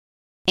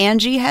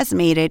Angie has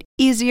made it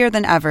easier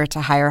than ever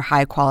to hire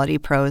high-quality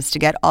pros to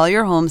get all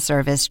your home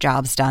service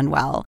jobs done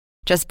well.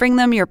 Just bring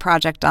them your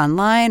project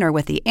online or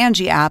with the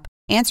Angie app,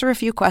 answer a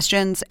few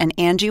questions, and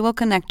Angie will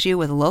connect you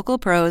with local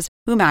pros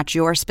who match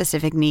your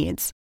specific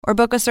needs. Or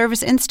book a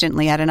service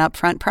instantly at an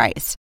upfront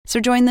price. So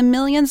join the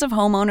millions of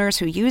homeowners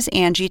who use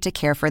Angie to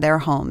care for their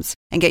homes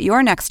and get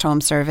your next home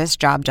service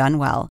job done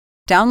well.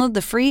 Download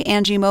the free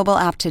Angie mobile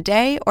app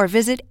today or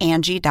visit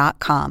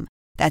Angie.com.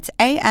 That's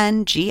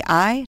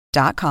ANGI.com.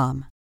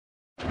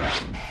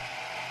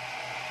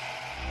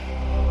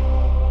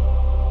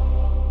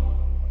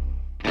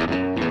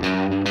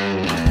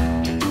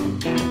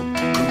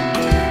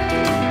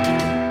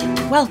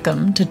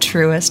 Welcome to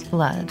Truest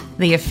Blood,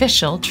 the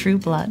official True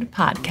Blood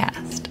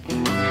podcast.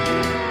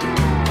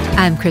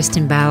 I'm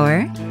Kristen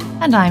Bauer.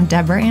 And I'm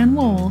Deborah Ann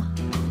Wool.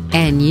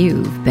 And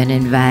you've been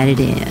invited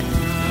in.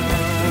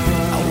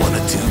 I want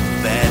to do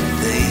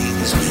bad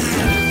things with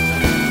you.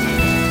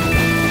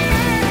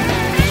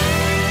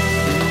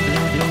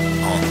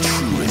 On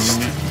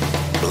Truest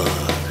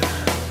Blood.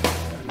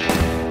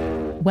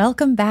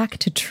 Welcome back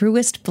to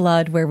Truest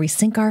Blood, where we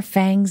sink our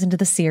fangs into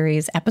the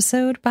series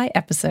episode by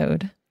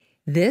episode.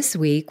 This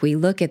week, we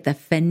look at the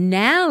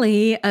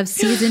finale of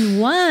season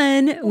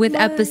 1 with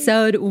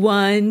episode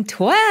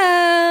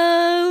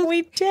 112.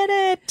 We did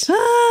it.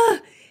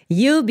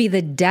 You'll Be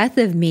the Death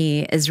of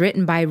Me is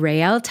written by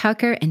Raelle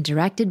Tucker and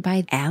directed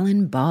by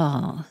Alan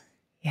Ball.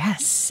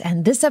 Yes,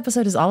 and this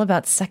episode is all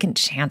about second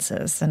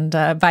chances. And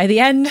by the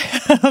end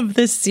of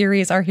this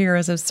series, our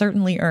heroes have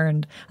certainly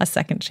earned a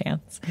second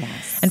chance.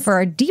 Yes. And for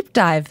our deep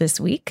dive this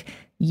week,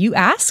 you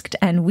asked,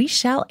 and we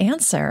shall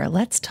answer.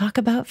 Let's talk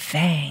about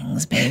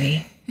fangs,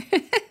 baby.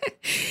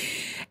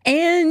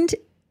 And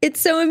it's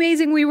so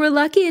amazing. We were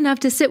lucky enough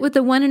to sit with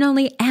the one and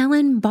only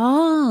Alan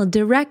Ball,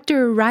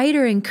 director,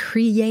 writer, and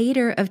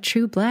creator of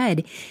True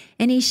Blood.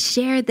 And he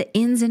shared the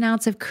ins and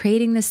outs of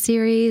creating the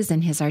series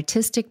and his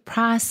artistic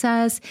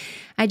process.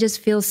 I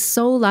just feel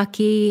so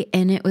lucky,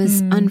 and it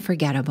was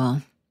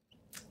unforgettable.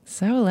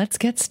 So let's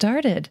get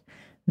started.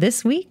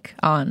 This week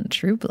on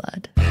True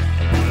Blood.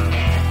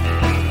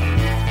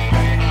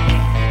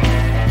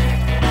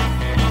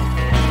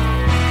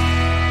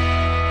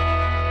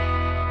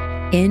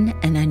 In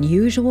an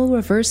unusual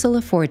reversal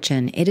of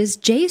fortune, it is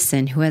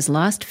Jason who has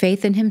lost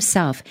faith in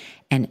himself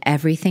and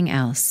everything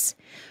else.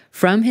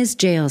 From his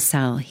jail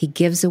cell, he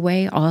gives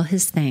away all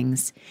his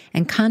things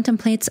and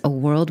contemplates a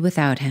world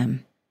without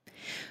him.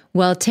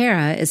 While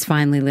Tara is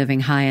finally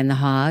living high in the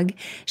hog,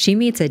 she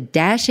meets a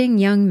dashing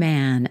young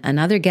man,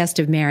 another guest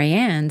of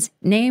Marianne's,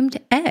 named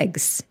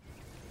Eggs.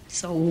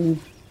 So,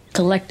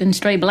 collecting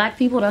stray black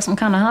people, that's some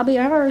kind of hobby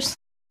of hers?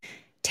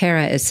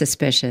 Tara is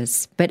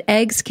suspicious, but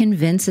Eggs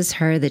convinces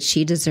her that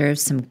she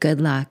deserves some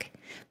good luck.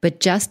 But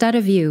just out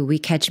of view, we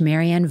catch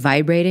Marianne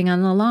vibrating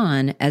on the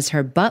lawn as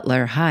her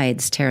butler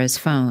hides Tara's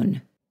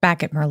phone.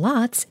 Back at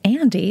Merlotte's,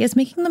 Andy is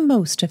making the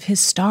most of his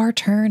star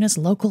turn as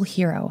local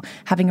hero,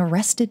 having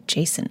arrested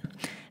Jason.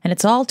 And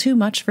it's all too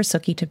much for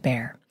Sookie to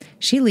bear.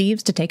 She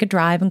leaves to take a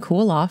drive and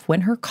cool off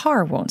when her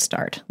car won't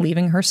start,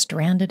 leaving her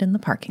stranded in the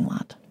parking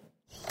lot.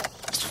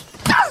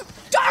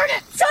 Darn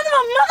it! Son of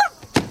a mother...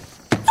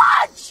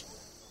 fudge!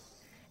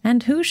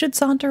 And who should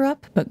saunter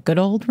up but good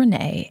old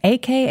Renee,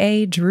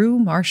 a.k.a. Drew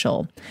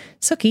Marshall.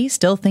 Sookie,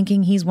 still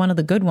thinking he's one of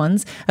the good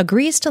ones,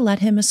 agrees to let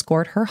him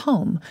escort her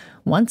home.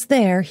 Once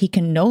there, he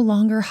can no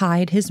longer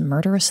hide his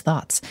murderous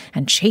thoughts,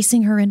 and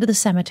chasing her into the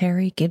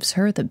cemetery gives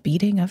her the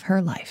beating of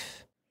her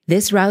life.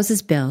 This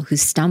rouses Bill, who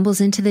stumbles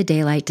into the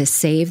daylight to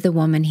save the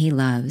woman he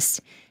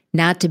loves.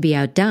 Not to be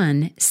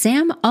outdone,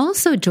 Sam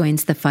also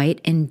joins the fight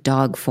in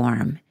dog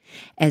form.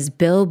 As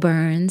Bill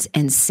burns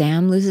and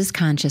Sam loses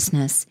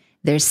consciousness,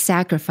 their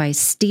sacrifice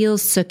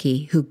steals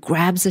Sookie, who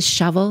grabs a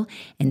shovel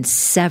and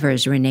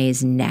severs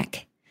Renee's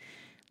neck.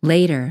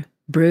 Later,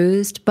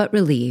 bruised but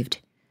relieved,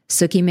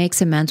 Sookie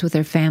makes amends with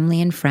her family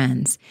and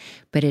friends,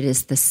 but it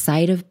is the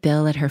sight of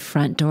Bill at her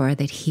front door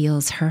that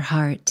heals her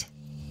heart.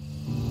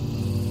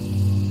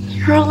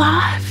 You're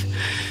alive?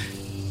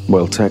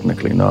 Well,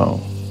 technically, no.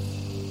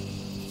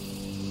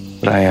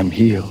 But I am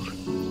healed.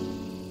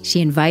 She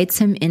invites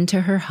him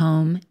into her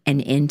home and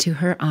into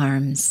her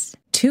arms.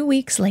 2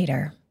 weeks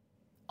later.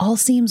 All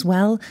seems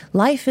well.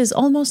 Life is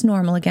almost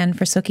normal again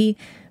for Sookie.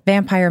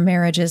 Vampire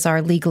marriages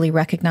are legally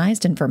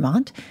recognized in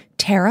Vermont.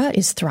 Tara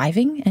is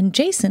thriving, and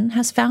Jason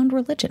has found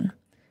religion.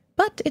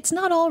 But it's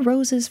not all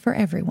roses for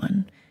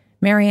everyone.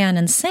 Marianne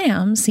and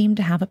Sam seem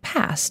to have a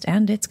past,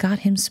 and it's got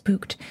him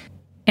spooked.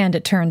 And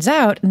it turns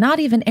out not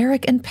even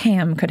Eric and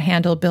Pam could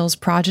handle Bill's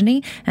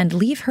progeny and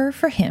leave her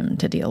for him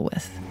to deal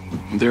with.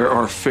 There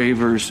are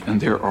favors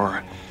and there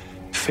are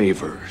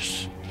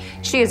favors.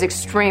 She is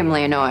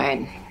extremely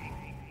annoying.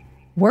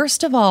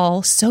 Worst of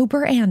all,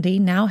 sober Andy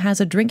now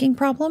has a drinking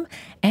problem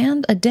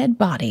and a dead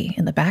body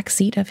in the back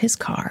seat of his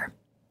car.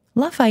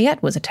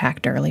 Lafayette was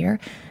attacked earlier,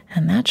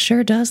 and that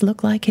sure does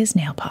look like his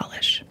nail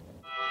polish.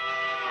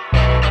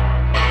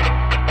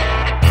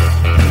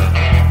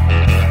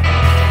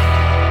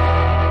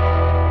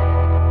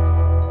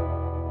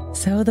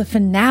 So the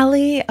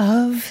finale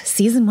of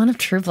season 1 of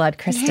True Blood,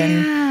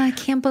 Kristen. Yeah, I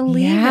can't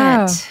believe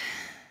it.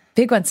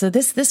 Big one. So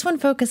this one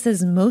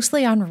focuses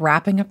mostly on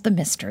wrapping up the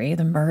mystery,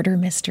 the murder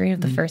mystery of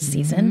the first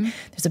season.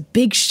 There's a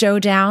big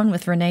showdown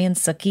with Renee and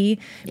Sookie,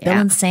 Bill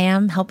and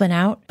Sam helping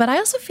out. But I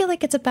also feel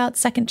like it's about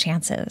second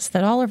chances,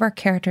 that all of our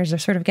characters are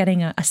sort of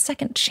getting a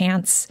second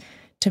chance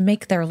to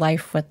make their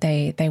life what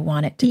they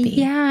want it to be.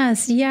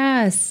 Yes,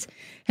 yes.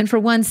 And for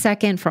 1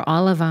 second, for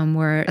all of them,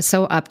 we're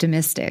so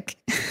optimistic.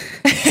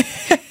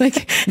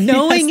 Like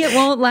knowing it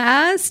won't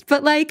last,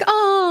 but like,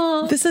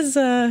 oh. This is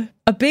a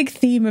big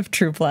theme of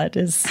True Blood,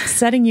 is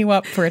setting you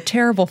up for a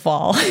terrible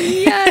fall.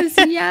 Yes,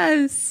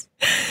 yes.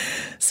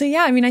 So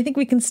yeah, I mean, I think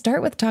we can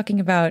start with talking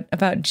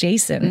about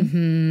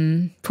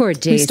Jason. Poor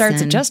Jason. He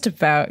starts at just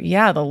about,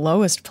 the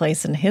lowest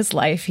place in his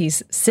life.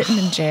 He's sitting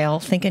in jail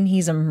thinking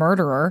he's a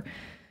murderer.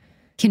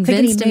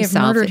 Convinced thinking he may have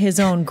murdered his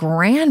own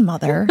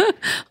grandmother.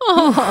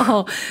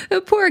 Oh,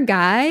 the poor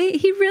guy.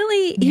 He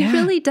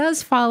really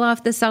does fall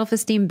off the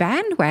self-esteem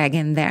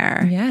bandwagon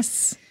there.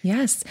 Yes.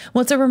 Yes.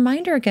 Well, it's a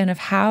reminder again of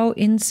how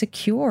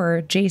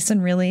insecure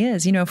Jason really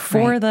is. You know,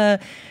 for the,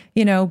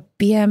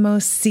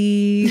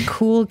 BMOC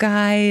cool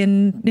guy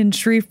in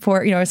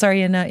Shreveport,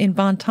 in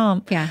Bon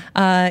Temps.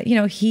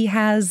 Yeah. He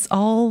has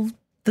all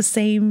the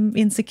same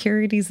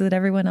insecurities that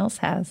everyone else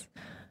has.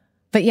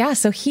 But yeah,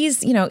 so he's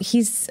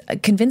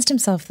convinced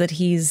himself that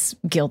he's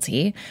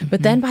guilty.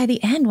 But then by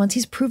the end, once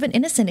he's proven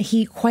innocent,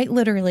 he quite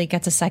literally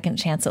gets a second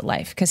chance at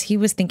life because he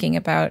was thinking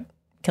about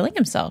killing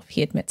himself,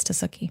 he admits to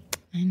Sookie.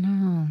 I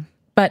know.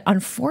 But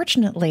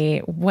unfortunately,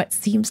 what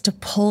seems to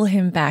pull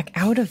him back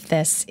out of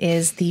this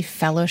is the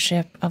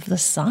Fellowship of the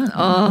Sun,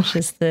 which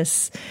is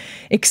this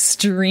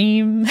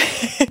extreme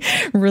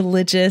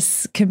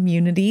religious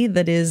community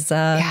that is...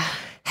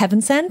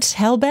 heaven sent,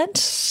 hell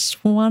bent,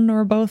 one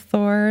or both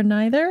or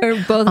neither. Or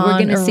both. We're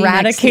going to see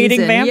eradicating next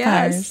season.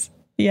 vampires.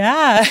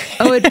 Yes.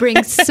 Yeah. It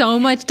brings so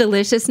much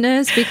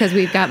deliciousness because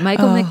we've got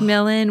Michael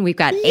McMillan, we've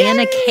got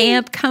Anna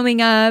Camp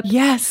coming up.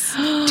 Yes,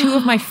 2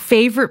 of my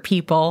favorite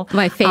people.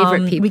 My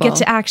favorite people. We get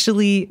to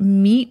actually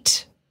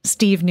meet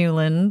Steve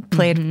Newland,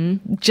 played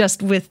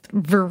just with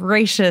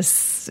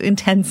voracious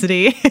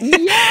intensity,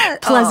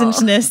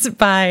 pleasantness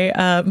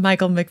by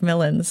Michael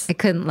McMillan. I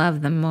couldn't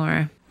love them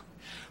more.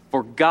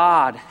 For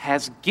God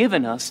has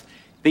given us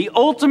the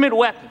ultimate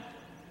weapon,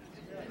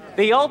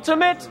 the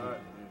ultimate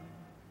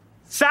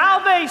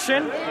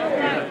salvation,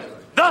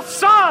 the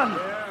Son.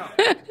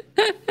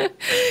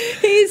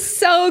 He's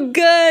so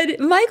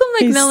good. Michael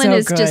McMillan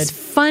is just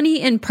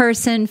funny in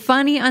person,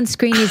 funny on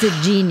screen. He's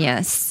a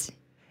genius.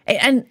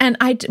 And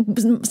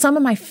some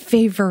of my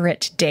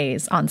favorite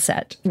days on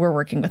set were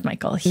working with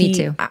Michael. Me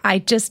too. I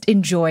just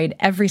enjoyed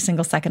every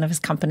single second of his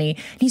company.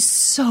 He's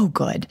so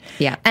good.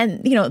 Yeah.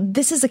 And,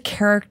 this is a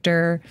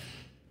character,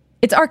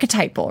 it's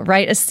archetypal,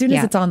 right? As soon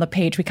as it's on the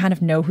page, we kind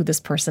of know who this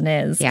person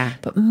is. Yeah.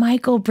 But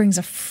Michael brings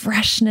a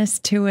freshness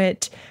to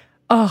it.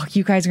 Oh,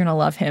 you guys are going to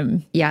love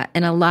him. Yeah.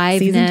 And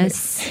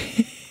aliveness.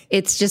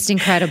 It's just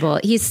incredible.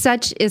 He's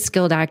such a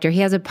skilled actor. He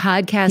has a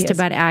podcast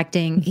about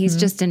acting. He's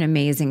just an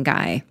amazing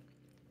guy.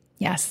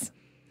 Yes.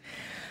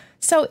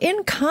 So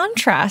in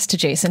contrast to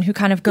Jason, who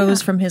kind of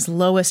goes from his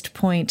lowest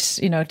point,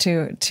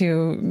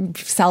 to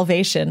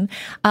salvation,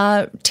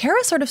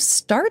 Tara sort of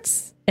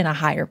starts in a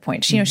higher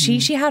point.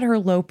 She had her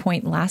low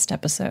point last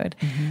episode,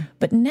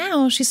 but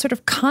now she's sort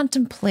of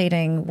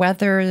contemplating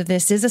whether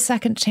this is a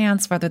second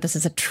chance, whether this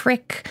is a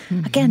trick.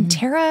 Again,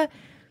 Tara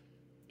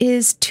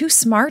is too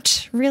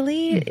smart,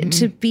 really,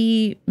 to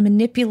be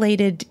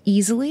manipulated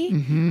easily,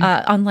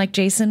 unlike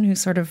Jason, who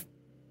sort of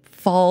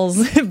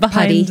falls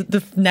behind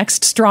the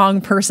next strong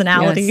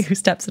personality who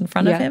steps in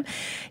front of him.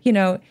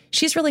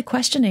 She's really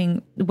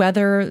questioning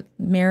whether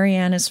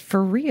Marianne is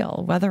for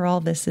real, whether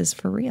all this is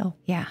for real.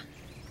 Yeah.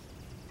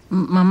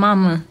 My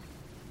mama,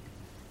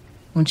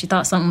 when she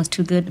thought something was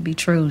too good to be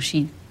true,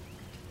 she'd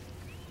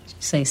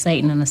say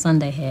Satan in a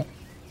Sunday hat.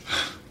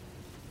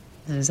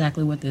 That's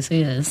exactly what this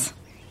is.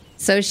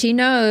 So she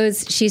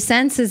knows, she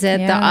senses it,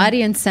 the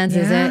audience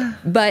senses it,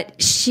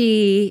 but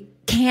she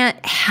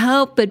can't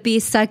help but be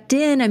sucked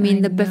in. I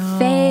mean, the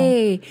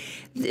buffet.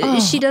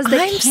 She does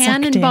the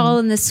cannonball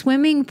in the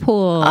swimming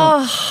pool.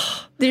 Right?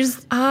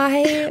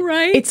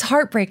 It's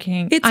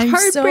heartbreaking. I'm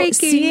heartbreaking.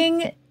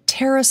 Seeing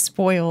Tara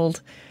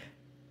spoiled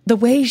the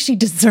way she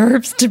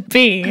deserves to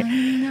be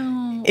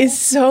is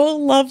so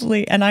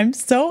lovely. And I'm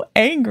so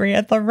angry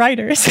at the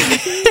writers.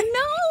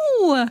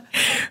 No.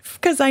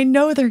 Because I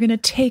know they're going to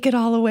take it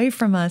all away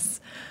from us.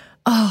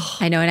 Oh,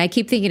 I know. And I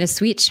keep thinking of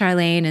Sweet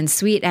Charlene and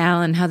Sweet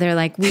Al and how they're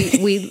like,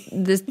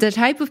 the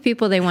type of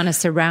people they want to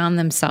surround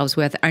themselves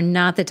with are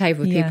not the type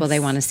of people they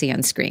want to see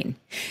on screen.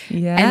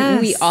 Yes. And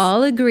we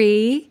all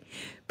agree,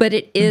 but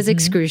it is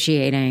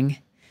excruciating.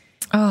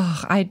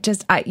 Oh,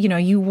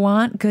 you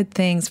want good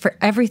things for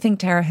everything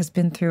Tara has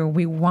been through.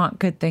 We want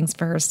good things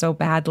for her so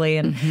badly.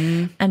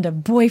 And a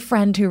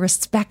boyfriend who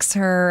respects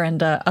her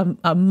and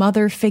a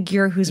mother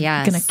figure who's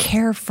going to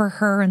care for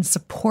her and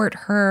support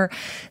her.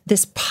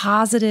 This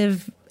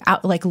positive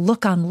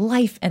look on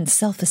life and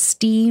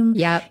self-esteem.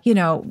 Yep. You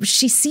know,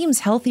 she seems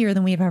healthier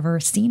than we've ever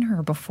seen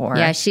her before.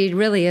 Yeah, she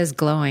really is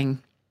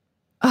glowing.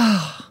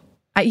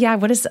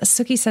 What is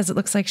Sookie says? It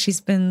looks like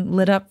she's been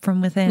lit up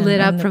from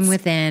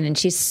within. And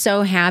she's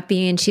so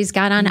happy, and she's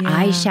got on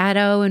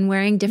eyeshadow and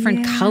wearing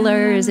different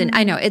colors. And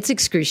I know it's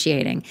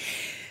excruciating.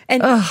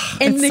 And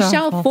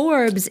Michelle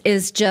Forbes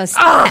is just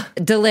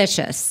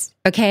delicious.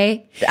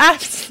 Okay.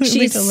 Absolutely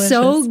She's delicious.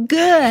 So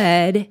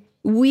good.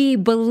 We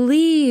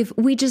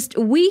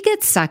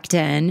get sucked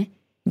in.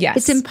 Yes.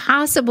 It's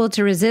impossible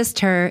to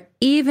resist her,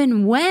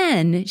 even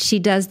when she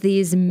does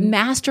these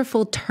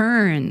masterful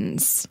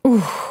turns.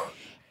 Ooh.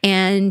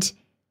 And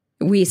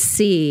we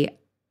see,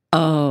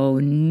 oh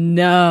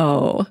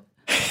no.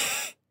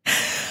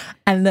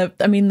 And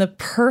the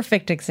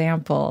perfect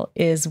example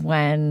is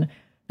when,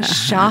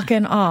 shock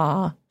and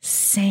awe,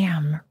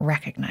 Sam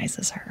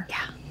recognizes her.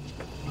 Yeah.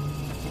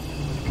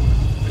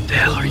 What the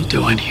hell are you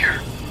doing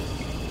here?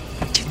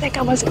 Do you think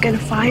I wasn't going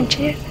to find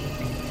you?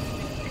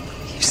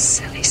 You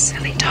silly,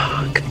 silly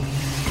dog.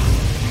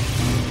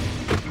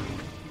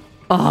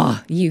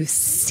 Oh, you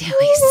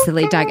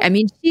silly dog. I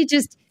mean, she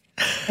just,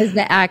 as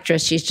the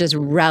actress, she's just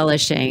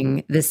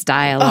relishing this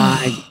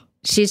dialogue.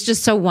 She's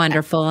just so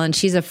wonderful, and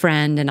she's a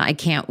friend, and I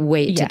can't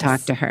wait to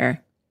talk to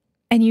her.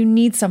 And you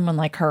need someone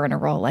like her in a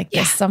role like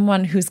this,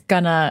 someone who's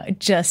gonna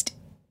just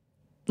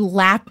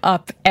lap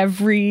up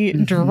every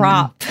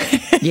drop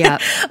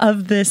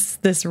of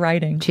this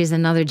writing. She's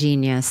another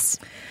genius.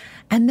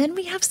 And then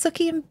we have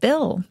Sookie and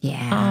Bill.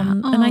 Yeah.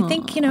 And I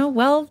think,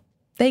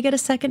 they get a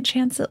second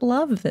chance at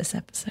love this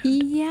episode.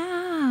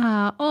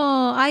 Yeah.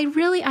 Oh,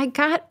 I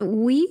got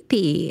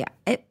weepy.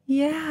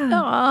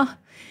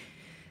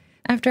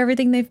 After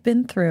everything they've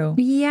been through.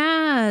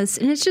 Yes.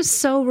 And it's just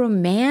so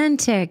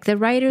romantic. The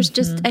writer's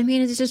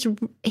it's just,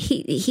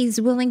 he's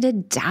willing to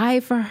die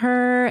for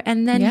her.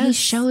 And then he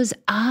shows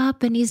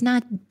up and he's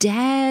not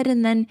dead.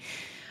 And then,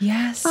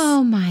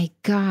 oh my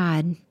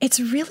God. It's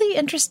really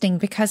interesting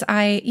because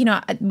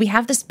we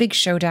have this big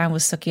showdown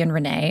with Sookie and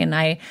Renee. And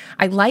I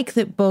like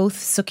that both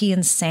Sookie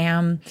and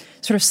Sam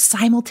sort of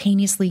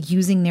simultaneously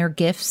using their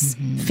gifts,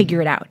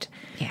 figure it out.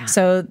 Yeah.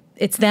 So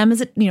it's them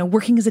as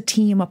working as a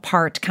team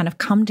apart, kind of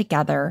come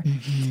together.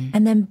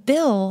 And then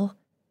Bill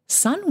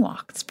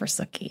sunwalks for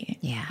Sookie.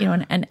 Yeah.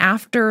 And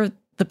after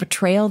the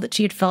betrayal that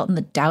she had felt and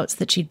the doubts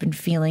that she'd been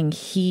feeling,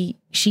 she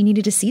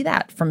needed to see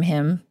that from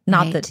him.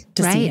 Not that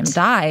to see him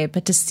die,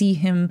 but to see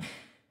him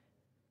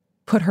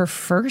put her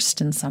first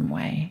in some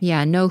way.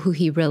 Yeah, know who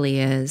he really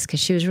is, because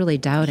she was really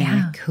doubting,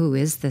 like, who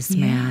is this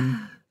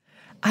man?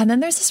 And then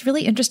there's this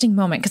really interesting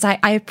moment, because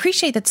I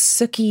appreciate that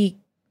Sookie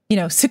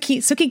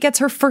gets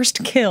her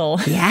first kill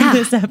in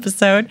this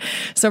episode.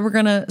 So we're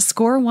going to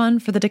score 1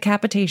 for the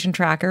decapitation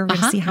tracker. We're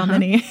going to see how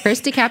many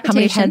first decapitation.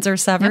 How many heads are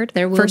severed. Yep,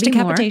 there will first be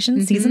decapitation,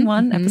 more. season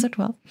 1, episode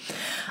 12.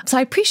 So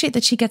I appreciate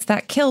that she gets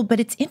that kill, but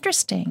it's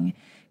interesting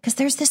because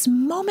there's this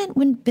moment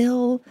when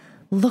Bill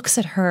looks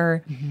at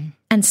her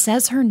and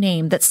says her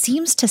name that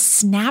seems to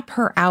snap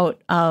her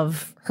out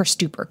of her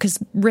stupor, because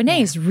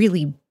Renee's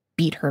really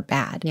beat her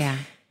bad. Yeah.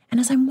 And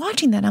as I'm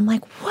watching that, I'm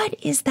like, what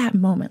is that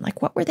moment? Like,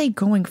 what were they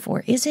going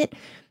for? Is it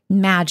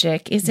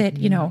magic? Is it,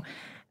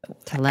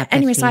 telepathy?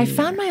 Anyway, so I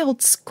found my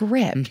old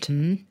script.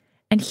 And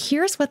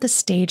here's what the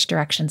stage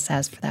direction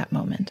says for that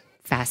moment.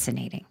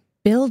 Fascinating.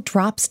 Bill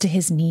drops to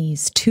his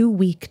knees, too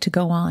weak to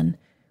go on.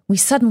 We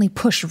suddenly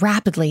push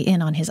rapidly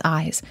in on his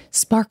eyes,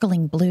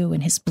 sparkling blue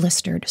in his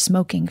blistered,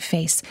 smoking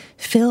face,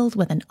 filled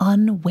with an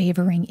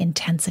unwavering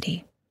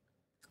intensity.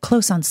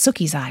 Close on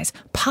Sookie's eyes,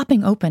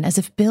 popping open as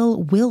if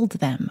Bill willed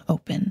them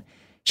open.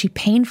 She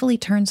painfully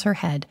turns her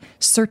head,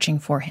 searching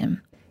for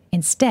him.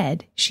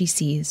 Instead, she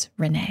sees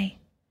Renee.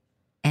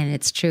 And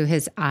it's true,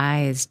 his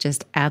eyes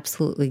just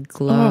absolutely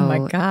glow. Oh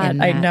my God,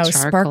 I know,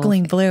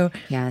 sparkling blue.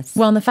 Yes.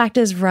 Well, and the fact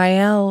is,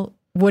 Rael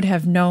would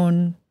have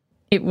known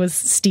it was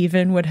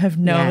Stephen, would have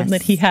known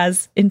that he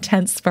has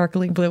intense,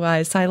 sparkling blue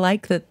eyes. So I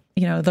like that,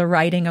 the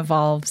writing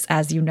evolves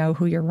as you know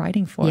who you're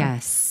writing for.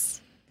 Yes.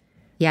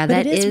 Yeah,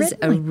 that is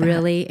a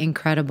really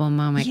incredible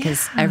moment,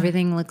 because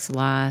everything looks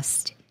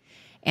lost.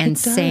 And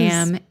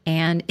Sam,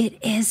 and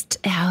it's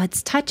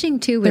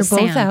touching too with Sam.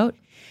 They're both out.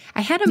 I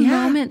had a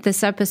moment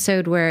this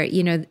episode where,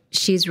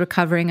 she's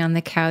recovering on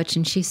the couch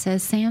and she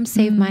says, Sam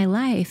saved my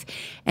life.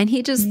 And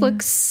he just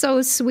looks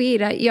so sweet.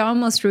 You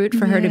almost root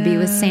for her to be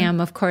with Sam.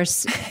 Of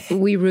course,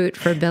 we root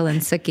for Bill and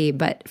Sookie.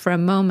 But for a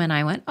moment,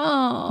 I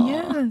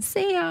went,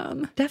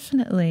 Sam.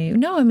 Definitely.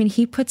 No, I mean,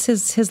 he puts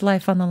his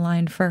life on the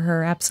line for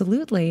her.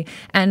 Absolutely.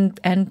 And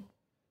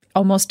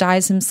almost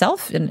dies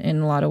himself in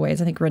a lot of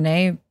ways. I think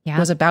Renee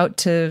was about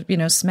to,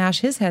 smash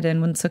his head in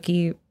when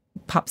Sookie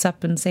pops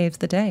up and saves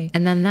the day.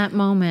 And then that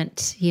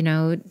moment,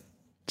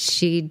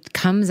 she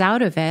comes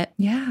out of it.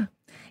 Yeah.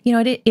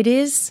 It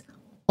is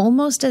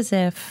almost as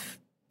if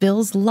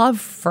Bill's love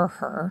for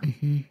her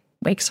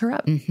wakes her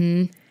up.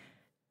 And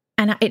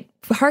it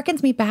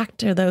harkens me back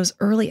to those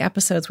early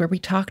episodes where we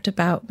talked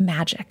about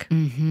magic.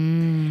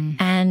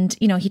 And,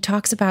 he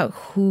talks about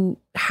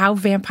how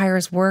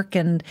vampires work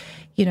and,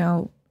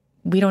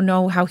 we don't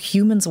know how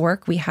humans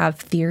work. We have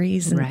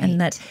theories, and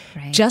that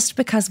just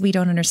because we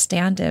don't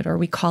understand it or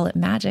we call it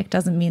magic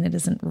doesn't mean it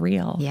isn't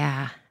real.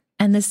 Yeah.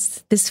 And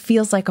this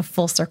feels like a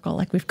full circle,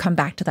 like we've come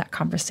back to that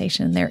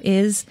conversation. There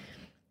is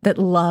that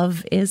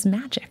love is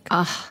magic.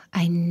 Oh,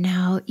 I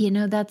know.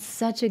 That's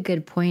such a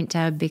good point,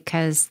 Deb,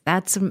 because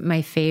that's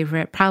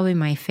probably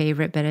my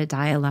favorite bit of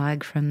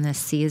dialogue from this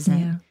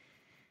season.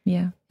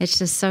 Yeah. It's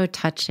just so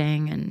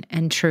touching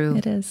and true.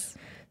 It is.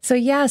 So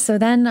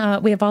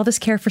then we have all this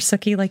care for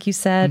Sookie, like you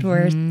said,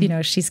 where,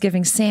 she's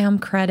giving Sam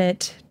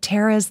credit.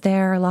 Tara's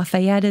there.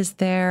 Lafayette is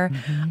there.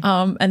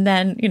 And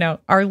then,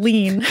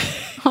 Arlene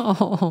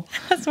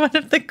has one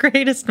of the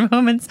greatest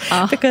moments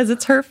because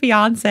it's her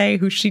fiance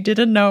who she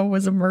didn't know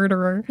was a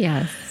murderer.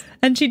 Yes.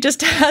 And she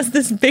just has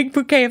this big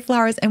bouquet of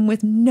flowers and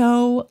with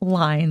no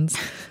lines,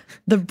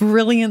 the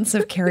brilliance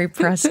of Carrie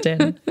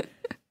Preston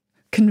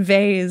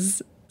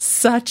conveys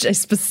such a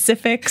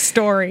specific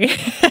story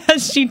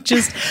as she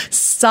just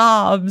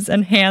sobs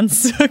and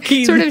hands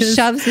Sookie sort of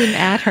shoves him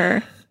at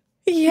her.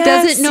 Yes,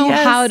 doesn't know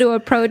how to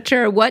approach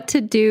her, what to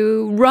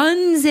do,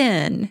 runs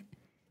in.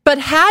 But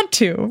had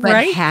to,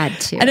 right? Had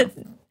to. And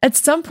at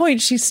some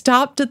point, she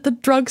stopped at the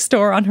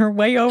drugstore on her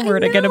way over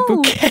to get a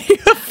bouquet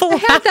of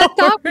flowers. I had that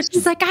thought where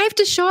she's like, I have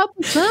to show up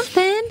with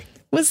something.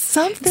 With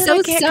something so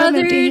I can't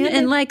southern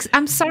and like,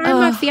 I'm sorry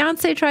my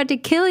fiance tried to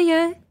kill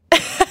you.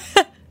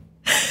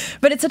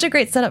 But it's such a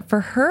great setup for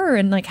her.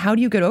 And like, how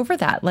do you get over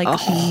that? Like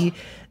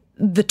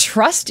the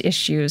trust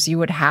issues you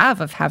would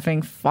have of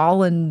having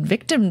fallen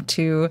victim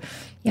to,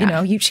 she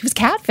was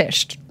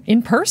catfished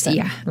in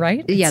person,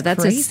 right? Yeah,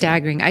 that's crazy.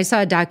 Staggering. I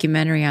saw a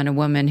documentary on a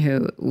woman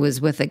who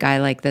was with a guy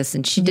like this,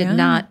 and she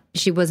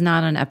was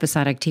not on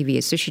episodic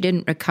TV, so she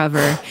didn't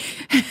recover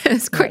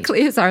as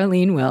quickly as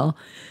Arlene will.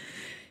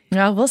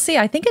 Well, we'll see.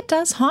 I think it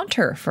does haunt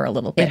her for a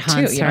little bit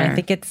too. Her. I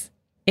think it's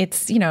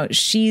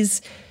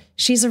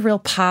she's a real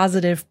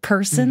positive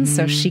person,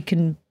 so she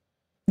can,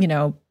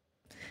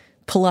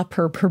 pull up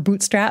her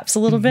bootstraps a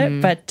little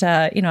bit. But,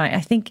 I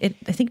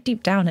think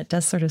deep down it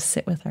does sort of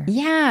sit with her.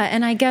 Yeah.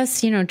 And I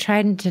guess,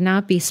 trying to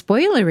not be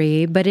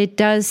spoilery, but it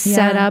does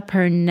set up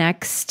her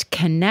next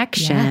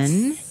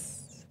connection.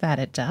 Yes, that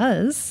it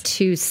does.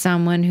 To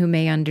someone who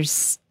may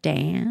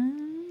understand.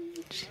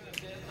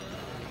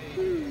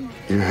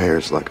 Your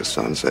hair's like a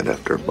sunset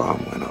after a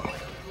bomb went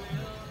off.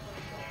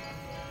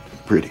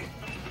 Pretty.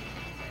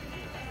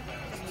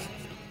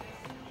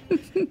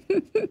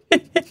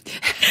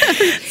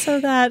 So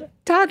that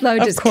Todd Lowe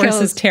just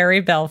kills, is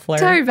Terry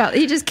Belfleur.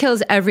 He just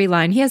kills every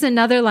line. He has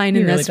another line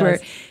in this where,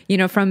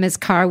 from his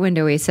car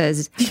window, he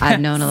says, I've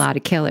known a lot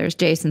of killers.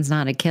 Jason's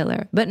not a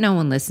killer, but no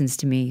one listens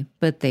to me,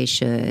 but they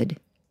should.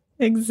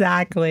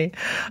 Exactly.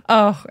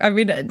 Oh, I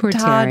mean, Poor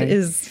Todd Terry.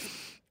 is,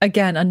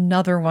 again,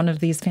 another one of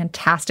these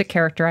fantastic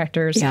character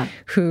actors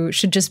who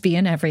should just be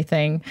in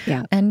everything.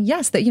 Yeah. And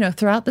yes, that,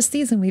 throughout the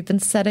season, we've been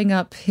setting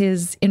up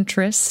his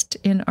interest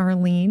in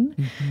Arlene.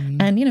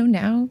 And,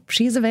 now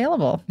she's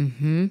available.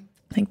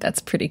 I think that's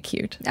pretty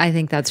cute. I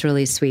think that's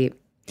really sweet.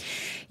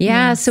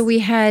 Yeah. Yes. So we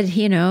had,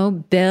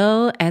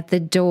 Bill at the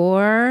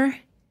door.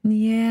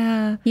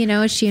 Yeah.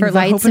 She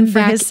invites him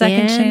back for his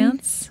second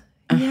chance.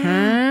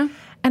 Yeah.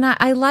 And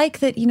I like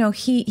that,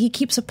 he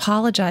keeps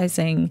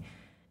apologizing.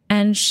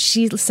 And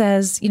she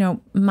says,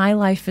 my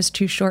life is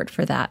too short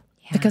for that.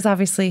 Yeah. Because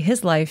obviously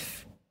his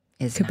life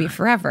could be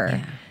forever.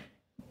 Yeah.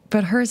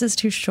 But hers is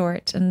too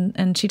short.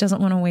 And she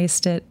doesn't want to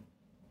waste it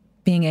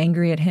being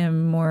angry at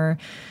him or,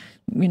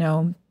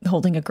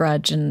 holding a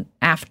grudge. And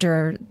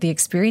after the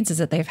experiences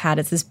that they've had,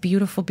 it's this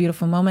beautiful,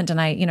 beautiful moment. And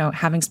I,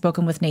 having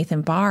spoken with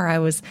Nathan Barr, I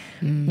was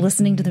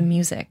listening to the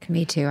music.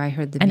 Me too. I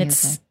heard the music. And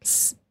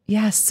it's,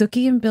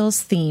 Sookie and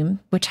Bill's theme,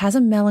 which has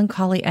a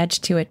melancholy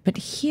edge to it. But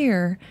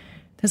here,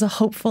 there's a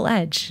hopeful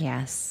edge.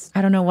 Yes.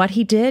 I don't know what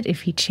he did,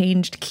 if he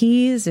changed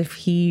keys, if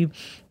he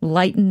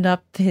lightened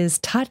up his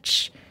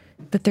touch,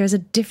 but there's a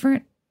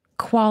different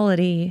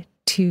quality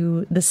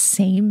to the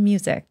same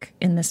music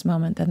in this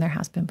moment than there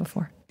has been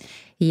before.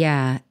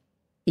 Yeah.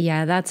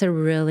 Yeah, that's a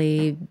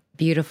really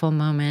beautiful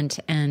moment.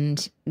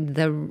 And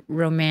the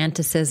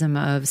romanticism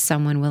of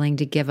someone willing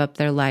to give up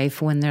their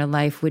life when their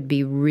life would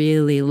be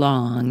really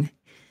long,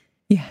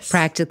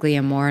 practically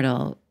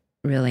immortal,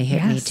 really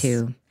hit me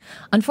too.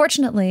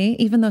 Unfortunately,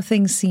 even though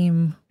things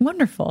seem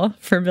wonderful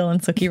for Bill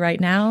and Sookie right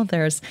now,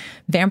 there's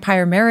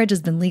vampire marriage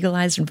has been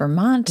legalized in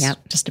Vermont.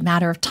 Just a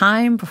matter of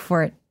time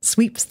before it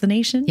sweeps the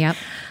nation.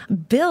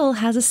 Bill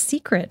has a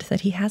secret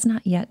that he has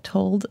not yet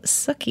told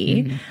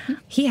Sookie.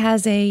 He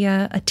has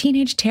a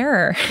teenage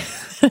terror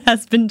that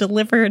has been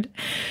delivered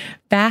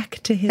back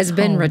to his home.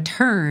 Been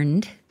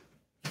returned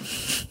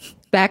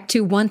back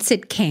to once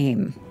it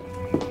came.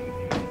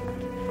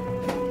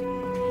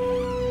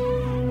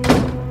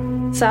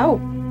 So,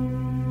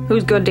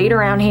 who's good to eat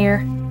around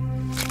here?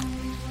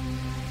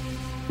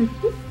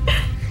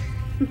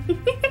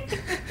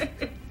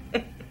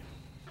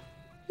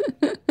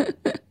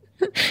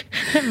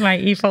 My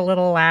evil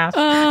little laugh.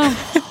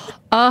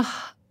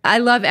 I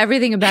love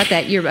everything about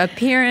that. Your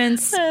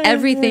appearance,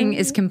 everything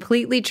is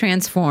completely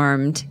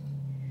transformed.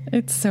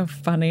 It's so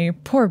funny.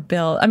 Poor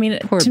Bill. I mean,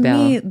 Poor to Bill.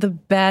 me, the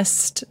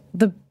best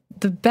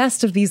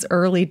of these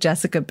early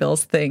Jessica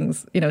Bills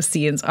things,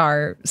 scenes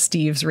are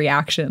Steve's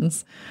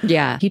reactions.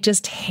 Yeah. He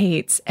just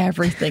hates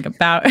everything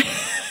about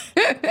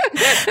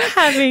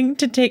having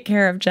to take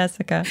care of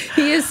Jessica.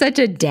 He is such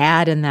a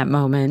dad in that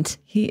moment.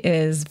 He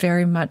is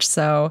very much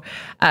so,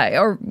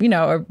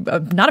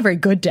 not a very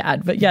good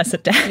dad, but yes, a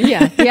dad.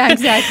 Yeah,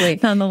 exactly.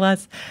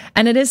 Nonetheless.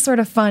 And it is sort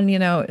of fun,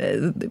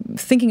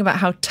 thinking about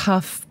how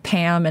tough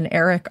Pam and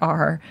Eric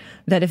are,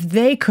 that if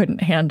they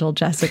couldn't handle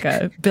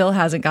Jessica, Bill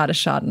hasn't got a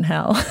shot in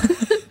hell.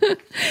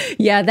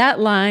 Yeah,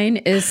 that line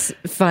is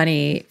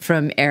funny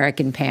from Eric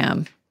and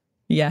Pam.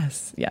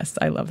 Yes,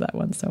 I love that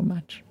one so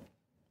much.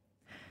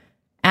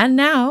 And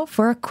now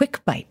for a quick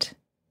bite.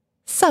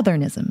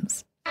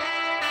 Southernisms.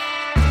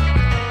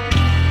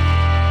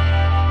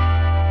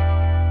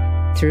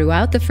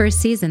 Throughout the first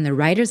season, the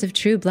writers of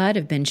True Blood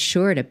have been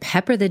sure to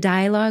pepper the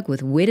dialogue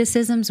with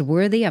witticisms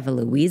worthy of a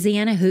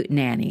Louisiana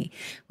hootenanny.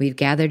 We've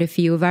gathered a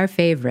few of our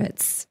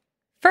favorites.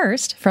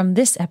 First, from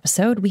this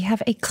episode, we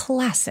have a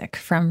classic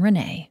from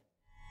Renee.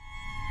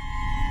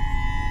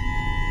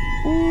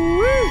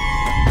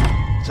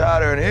 It's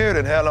hotter in here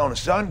than hell on a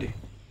Sunday.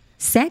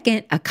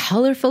 Second, a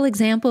colorful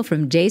example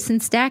from Jason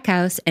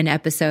Stackhouse in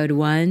episode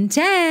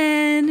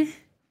 110.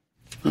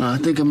 I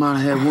think I might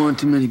have had one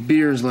too many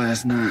beers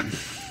last night.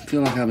 I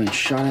feel like I've been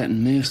shot at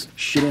and missed,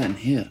 shit at and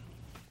hit.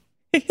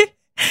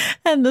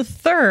 And the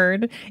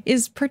third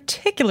is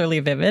particularly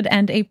vivid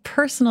and a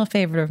personal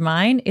favorite of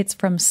mine. It's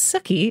from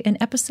Sookie in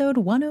episode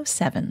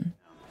 107.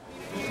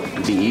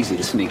 It'd be easy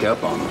to sneak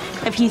up on them.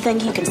 If you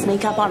think you can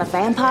sneak up on a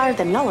vampire,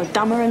 then y'all are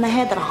dumber in the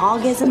head than a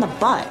hog is in the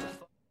butt.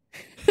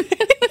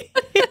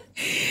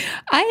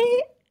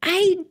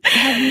 I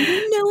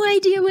have no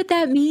idea what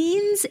that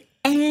means,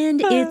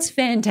 and it's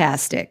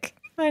fantastic.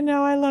 I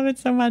know, I love it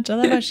so much. I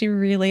love how she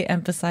really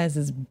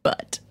emphasizes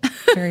butt.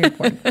 Very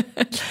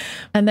important.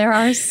 And there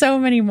are so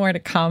many more to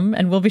come,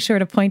 and we'll be sure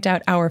to point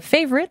out our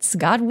favorites,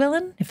 God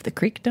willing, if the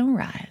creek don't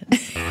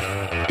rise.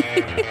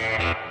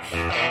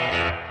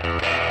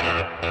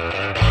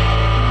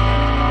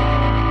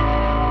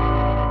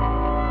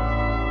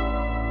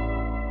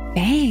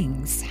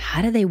 Fangs.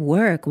 How do they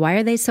work? Why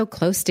are they so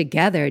close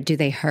together? Do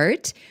they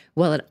hurt?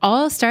 Well, it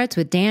all starts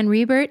with Dan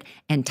Rebert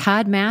and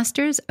Todd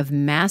Masters of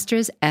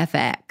Masters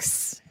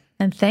FX.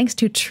 And thanks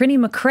to Trini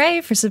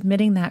McCrae for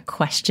submitting that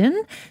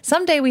question.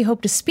 Someday we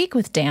hope to speak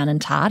with Dan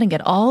and Todd and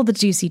get all the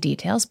juicy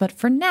details. But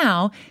for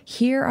now,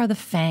 here are the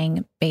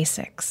Fang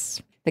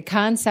basics. The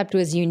concept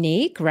was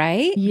unique,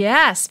 right?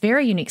 Yes,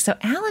 very unique. So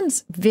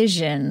Alan's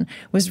vision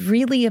was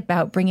really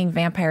about bringing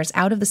vampires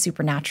out of the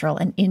supernatural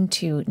and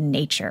into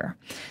nature.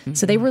 Mm-hmm.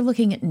 So they were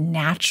looking at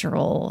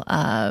natural,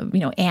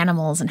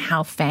 animals and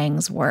how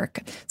fangs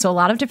work. So a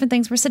lot of different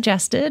things were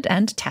suggested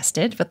and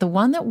tested, but the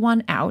one that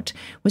won out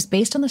was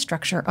based on the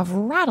structure of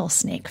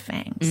rattlesnake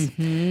fangs.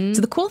 Mm-hmm.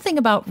 So the cool thing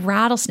about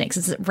rattlesnakes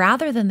is that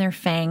rather than their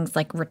fangs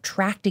like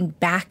retracting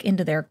back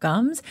into their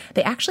gums,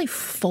 they actually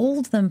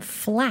fold them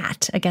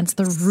flat against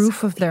the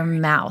roof of their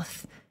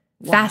mouth.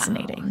 Wow.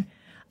 Fascinating.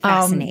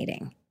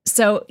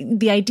 So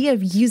the idea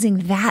of using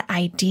that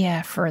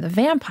idea for the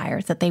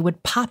vampires, that they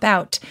would pop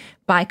out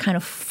by kind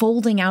of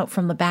folding out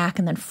from the back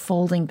and then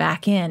folding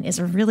back in, is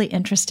a really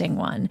interesting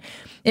one.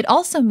 It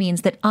also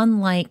means that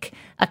unlike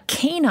a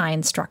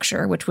canine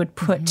structure, which would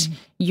put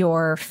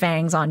your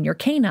fangs on your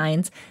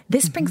canines,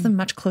 this brings them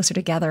much closer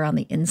together on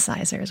the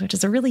incisors, which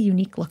is a really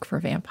unique look for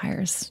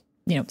vampires,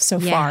 so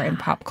far in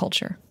pop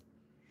culture.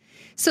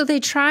 So they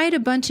tried a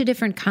bunch of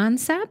different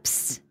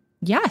concepts?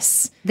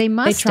 Yes. They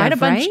must tried have,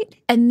 a bunch, right?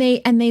 And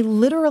they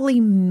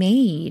literally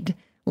made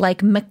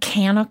like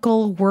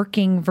mechanical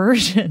working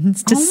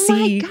versions to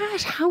see. Oh my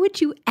gosh, how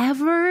would you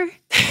ever?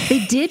 They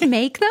did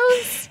make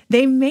those?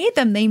 They made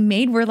them. They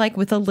were like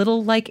with a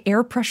little like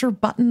air pressure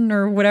button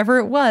or whatever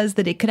it was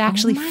that it could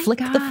actually flick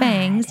the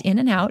fangs in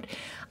and out.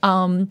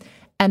 And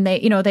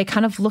they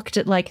kind of looked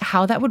at like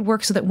how that would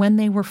work so that when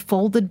they were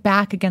folded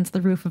back against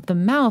the roof of the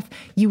mouth,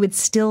 you would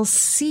still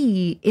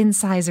see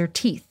incisor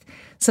teeth.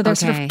 So they're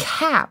sort of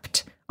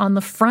capped on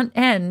the front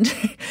end,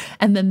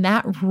 and then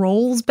that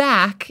rolls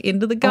back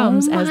into the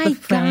gums as the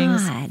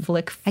fangs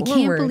flick forward. I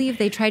can't believe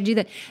they tried to do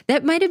that.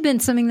 That might have been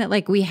something that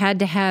like we had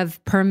to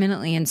have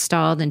permanently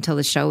installed until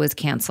the show was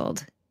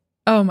canceled.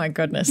 Oh my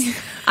goodness.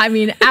 I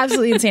mean,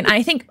 absolutely insane.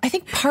 I think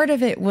part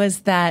of it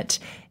was that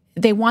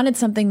they wanted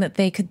something that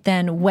they could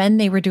then, when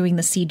they were doing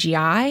the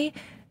CGI,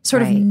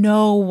 sort of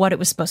know what it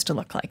was supposed to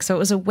look like. So it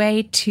was a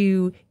way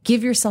to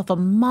give yourself a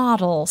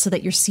model so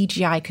that your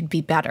CGI could be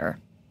better.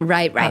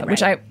 Right.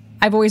 Which I've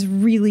always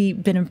really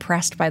been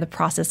impressed by the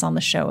process on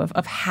the show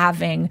of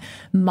having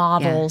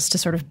models to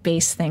sort of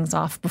base things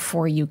off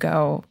before you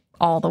go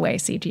all the way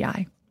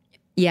CGI.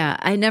 Yeah,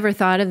 I never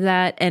thought of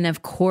that. And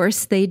of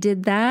course they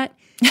did that,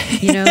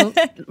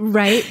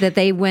 right? That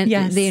they went,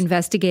 they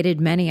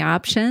investigated many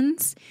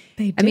options.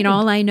 I mean,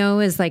 all I know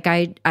is like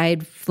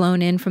I'd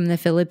flown in from the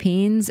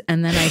Philippines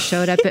and then I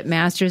showed up at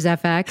Masters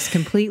FX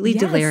completely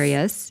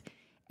delirious,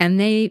 and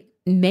they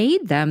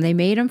made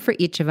them for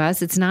each of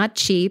us. It's not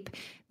cheap.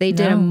 They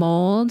did a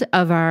mold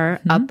of our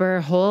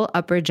whole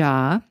upper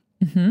jaw.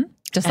 Mm-hmm.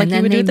 Just like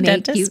you would do at the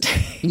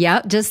dentist.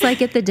 Yep, just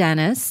like at the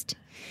dentist.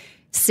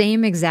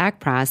 Same exact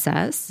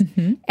process.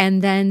 Mm-hmm.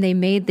 And then they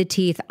made the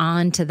teeth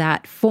onto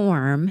that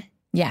form.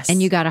 Yes.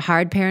 And you got a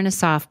hard pair and a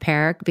soft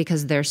pair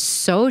because they're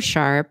so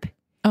sharp.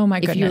 Oh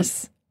my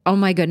goodness. Oh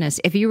my goodness.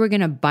 If you were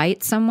going to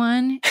bite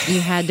someone, you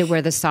had to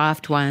wear the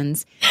soft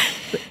ones.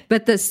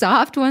 But the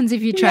soft ones,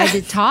 if you tried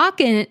to talk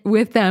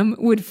with them,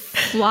 would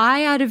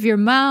fly out of your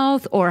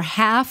mouth or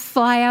half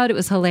fly out. It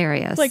was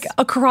hilarious. Like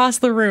across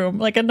the room.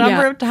 Like a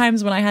number of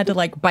times when I had to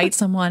like bite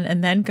someone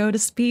and then go to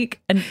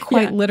speak. And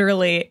quite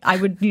literally, I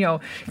would,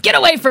 get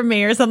away from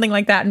me or something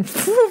like that. And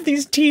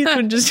these teeth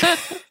would just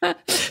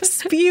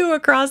spew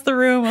across the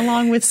room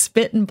along with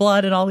spit and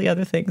blood and all the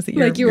other things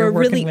that you were a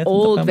really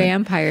old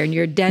vampire and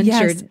your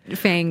denture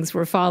fangs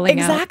were falling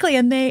out. Exactly.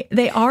 And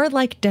they are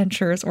like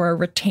dentures or a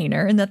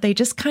retainer in that they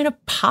just kind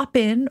of pop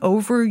in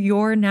over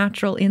your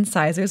natural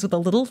incisors with a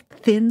little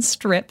thin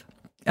strip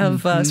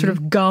of sort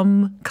of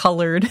gum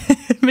colored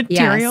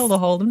material to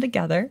hold them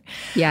together.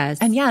 Yes.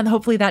 And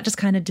hopefully that just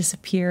kind of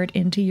disappeared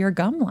into your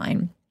gum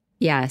line.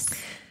 Yes.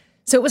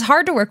 So it was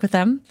hard to work with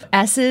them.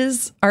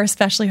 S's are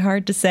especially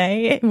hard to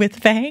say with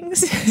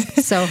fangs.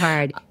 So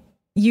hard.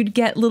 You'd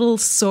get little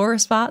sore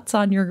spots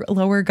on your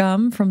lower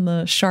gum from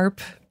the sharp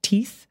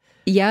teeth.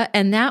 Yeah,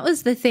 and that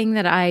was the thing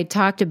that I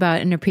talked about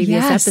in a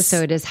previous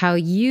episode is how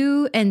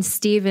you and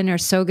Steven are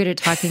so good at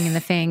talking in the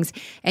fangs,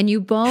 and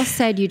you both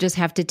said you just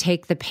have to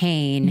take the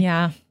pain.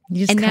 Yeah, you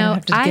just and kind now of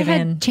have to give I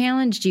had in.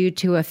 Challenged you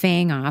to a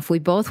fang off. We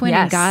both went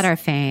and got our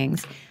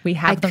fangs. We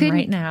have them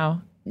right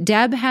now.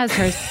 Deb has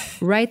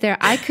hers right there.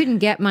 I couldn't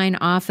get mine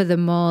off of the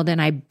mold,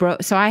 and I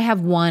broke. So I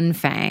have one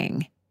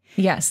fang.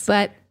 Yes,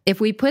 but if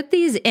we put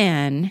these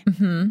in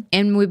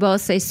and we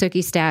both say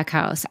Sookie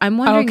Stackhouse, I'm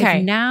wondering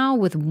if now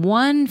with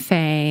one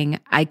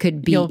fang, I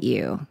could beat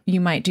you. You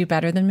might do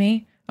better than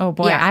me. Oh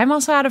boy. Yeah. I'm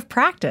also out of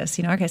practice.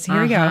 Okay, so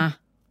here we go.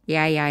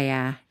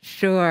 Yeah.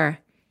 Sure.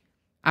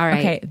 All right.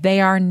 Okay. They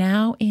are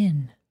now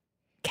in.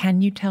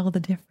 Can you tell the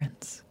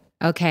difference?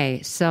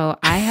 Okay. So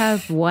I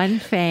have one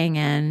fang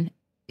in.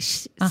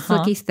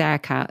 Sookie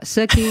Stackhouse.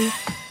 Sookie,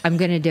 I'm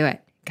going to do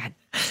it. God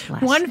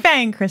bless. One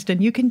fang,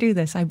 Kristen. You can do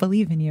this. I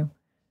believe in you.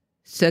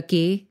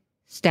 Sookie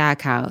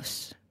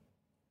Stackhouse.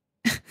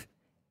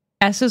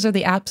 S's are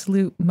the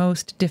absolute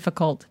most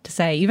difficult to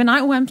say. Even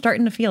I'm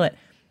starting to feel it.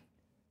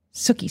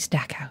 Sookie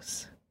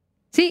Stackhouse.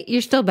 See,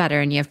 you're still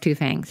better and you have two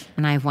fangs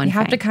and I have one fang. You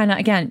have to kind of,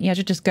 again, you have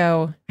to just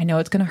go, I know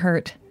it's going to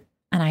hurt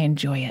and I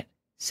enjoy it.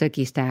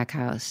 Sookie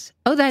Stackhouse.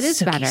 Oh, that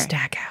is better.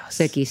 Stackhouse.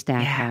 Sookie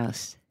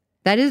Stackhouse.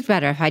 That is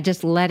better if I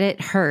just let it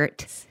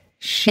hurt.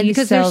 She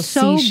sells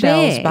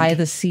seashells by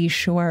the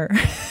seashore.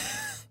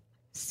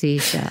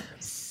 Seashells.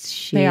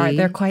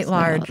 They're quite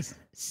large.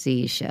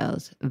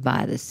 Seashells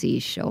by the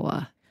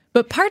seashore.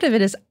 But part of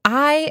it is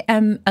I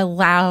am a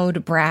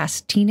loud,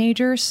 brass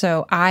teenager,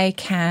 so I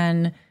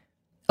can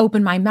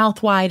open my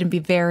mouth wide and be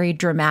very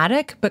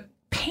dramatic. But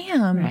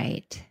Pam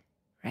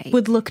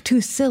would look too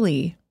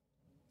silly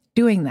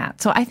doing that.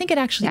 So I think it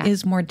actually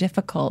is more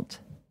difficult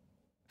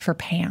for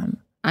Pam.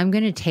 I'm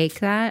going to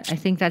take that. I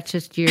think that's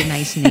just your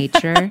nice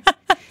nature.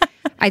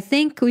 I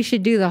think we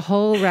should do the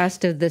whole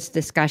rest of this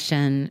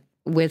discussion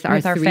with our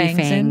three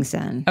fangs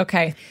in.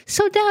 Okay.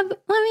 So, Deb,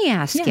 let me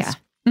ask you.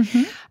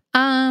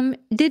 Mm-hmm.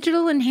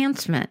 Digital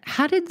enhancement.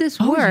 How did this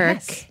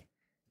work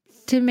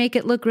to make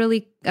it look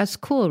really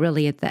cool,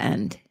 really, at the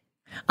end?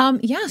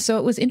 So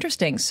it was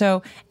interesting.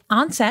 So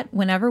on set,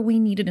 whenever we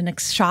needed a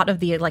shot of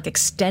the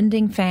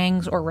extending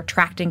fangs or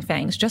retracting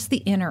fangs, just the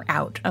in or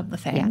out of the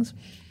fangs,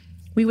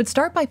 we would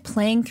start by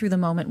playing through the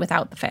moment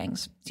without the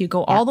fangs. So you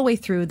go all the way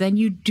through, then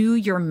you do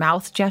your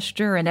mouth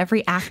gesture, and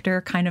every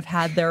actor kind of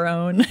had their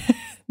own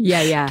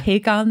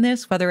take on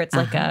this, whether it's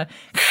like a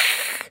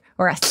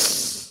or a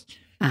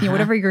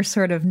whatever your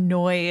sort of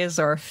noise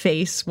or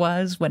face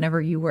was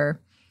whenever you were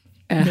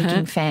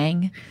making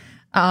fang.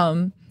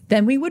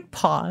 Then we would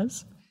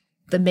pause.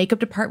 The makeup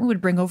department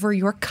would bring over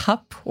your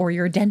cup or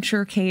your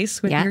denture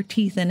case with your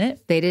teeth in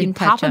it. They didn't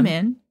touch pop them them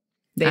in.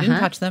 They didn't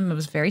touch them. It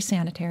was very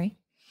sanitary.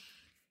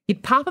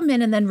 You'd pop them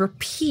in and then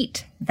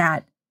repeat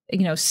that,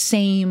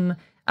 same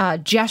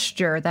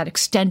gesture, that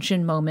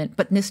extension moment,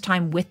 but this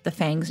time with the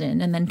fangs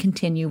in, and then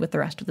continue with the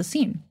rest of the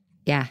scene.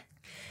 Yeah.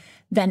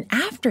 Then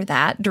after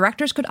that,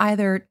 directors could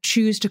either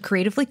choose to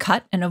creatively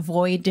cut and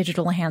avoid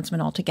digital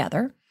enhancement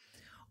altogether,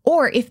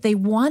 or if they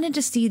wanted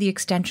to see the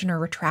extension or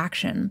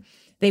retraction,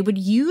 they would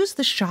use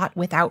the shot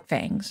without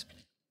fangs,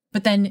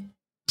 but then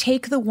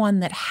take the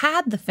one that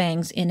had the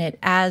fangs in it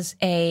as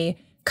a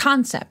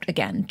concept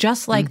again,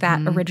 just like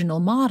that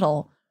original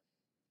model.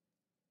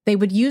 They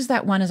would use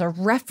that one as a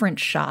reference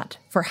shot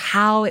for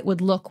how it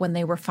would look when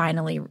they were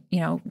finally,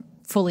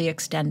 fully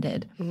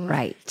extended.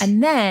 Right.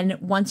 And then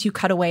once you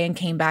cut away and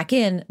came back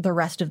in, the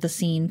rest of the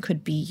scene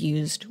could be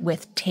used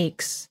with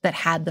takes that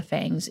had the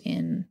fangs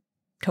in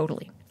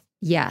totally.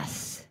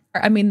 Yes.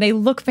 I mean, they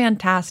look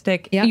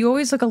fantastic. Yep. You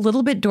always look a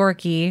little bit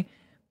dorky,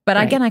 But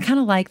again, I kind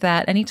of like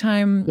that.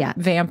 Anytime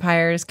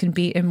vampires can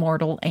be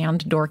immortal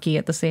and dorky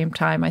at the same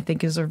time, I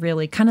think is a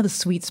really kind of the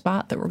sweet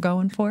spot that we're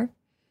going for.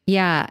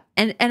 Yeah.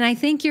 And I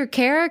think your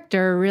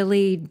character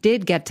really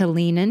did get to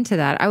lean into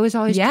that. I was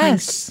always trying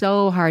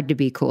so hard to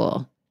be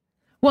cool.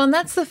 Well, and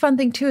that's the fun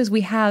thing, too, is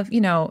we have, you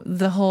know,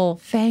 the whole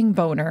fang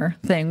boner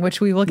thing,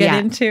 which we will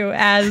get into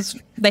as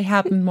they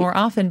happen more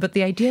often. But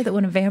the idea that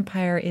when a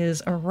vampire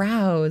is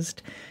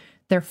aroused,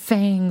 their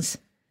fangs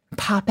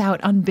pop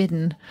out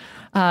unbidden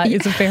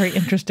is a very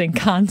interesting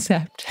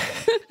concept.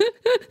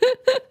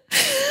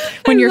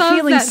 When you're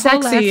feeling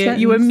sexy,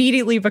 you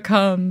immediately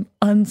become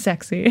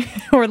unsexy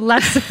or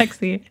less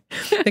sexy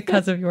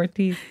because of your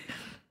teeth.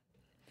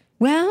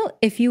 Well,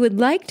 if you would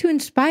like to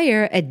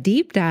inspire a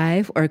deep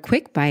dive or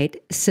quick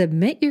bite,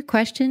 submit your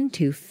question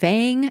to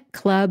Fang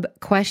Club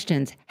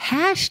Questions.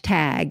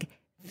 Hashtag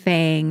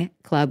Fang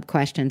Club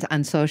Questions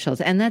on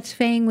socials. And that's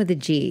Fang with a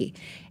G.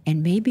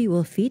 And maybe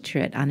we'll feature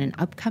it on an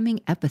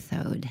upcoming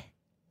episode.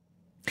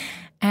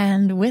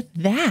 And with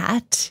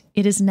that,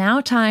 it is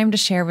now time to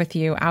share with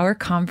you our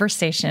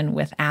conversation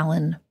with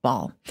Alan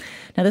Ball.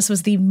 Now, this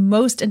was the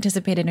most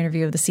anticipated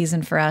interview of the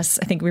season for us.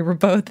 I think we were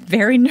both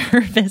very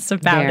nervous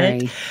about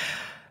it.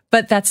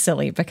 But that's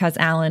silly because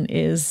Alan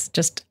is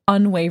just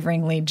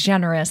unwaveringly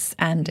generous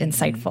and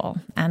insightful.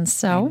 And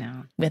so,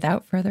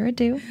 without further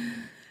ado,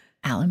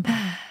 Alan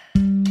Ball.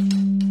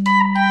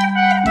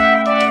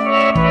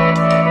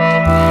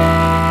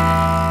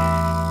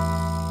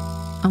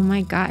 Oh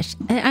my gosh.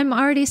 I'm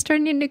already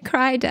starting to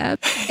cry, Deb.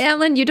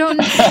 Alan, you don't...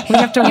 We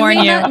have to warn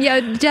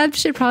you. Deb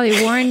should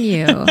probably warn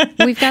you.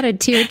 We've got a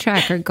tear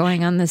tracker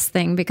going on this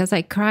thing because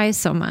I cry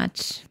so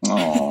much.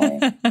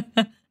 Oh.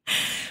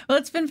 Well,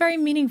 it's been very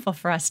meaningful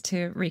for us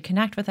to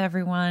reconnect with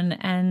everyone.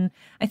 And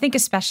I think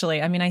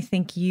especially, I mean, I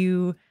think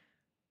you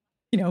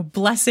know,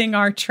 blessing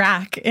our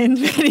track in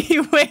many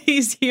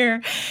ways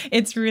here.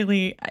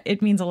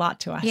 It means a lot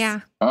to us.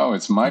 Yeah. Oh,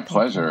 it's my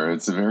pleasure.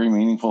 It's very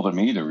meaningful to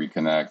me to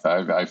reconnect.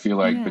 I feel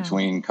like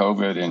between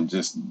COVID and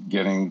just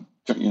getting,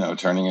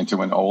 turning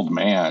into an old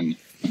man,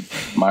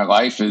 my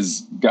life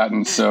has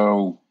gotten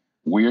so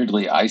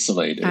weirdly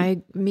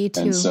isolated. Me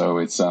too. And so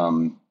it's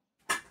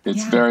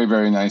very,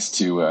 very nice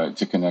to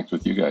connect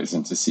with you guys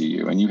and to see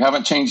you. And you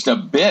haven't changed a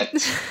bit.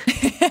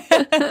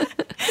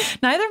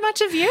 Neither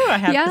much of you, I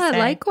have to say.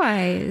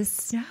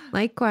 Likewise. Yeah,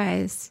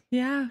 likewise.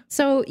 Yeah.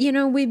 So,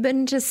 we've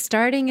been just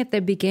starting at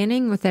the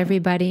beginning with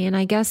everybody, and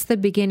I guess the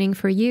beginning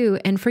for you.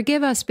 And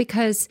forgive us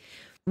because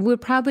we're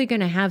probably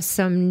going to have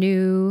some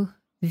new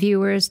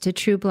viewers to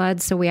True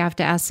Blood, so we have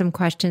to ask some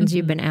questions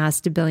you've been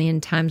asked a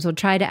billion times. We'll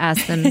try to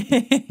ask them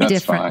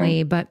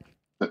differently, but...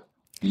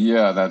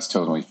 Yeah, that's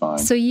totally fine.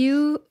 So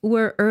you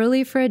were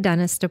early for a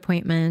dentist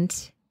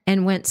appointment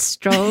and went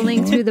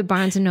strolling through the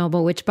Barnes &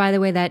 Noble, which, by the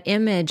way, that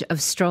image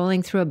of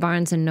strolling through a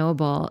Barnes &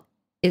 Noble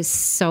is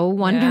so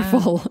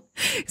wonderful.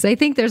 Because I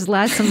think there's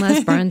less and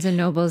less Barnes &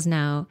 Nobles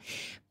now.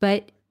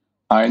 But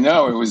I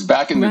know. It was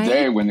back in the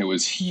day when it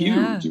was huge.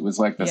 Yeah. It was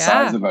like the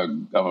size of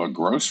a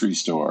grocery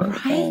store.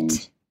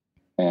 Right.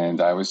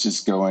 And I was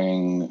just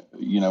going,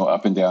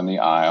 up and down the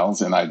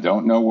aisles. And I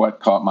don't know what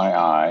caught my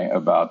eye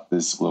about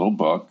this little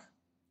book.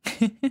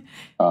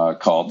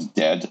 Called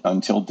Dead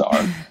Until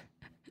Dark.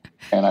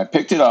 And I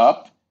picked it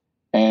up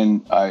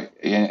and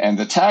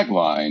the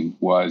tagline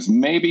was,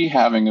 maybe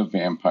having a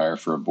vampire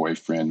for a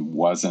boyfriend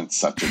wasn't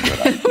such a good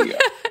idea.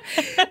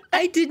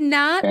 I did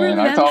not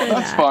remember I thought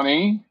that's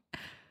funny.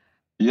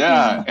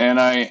 Yeah.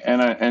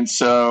 And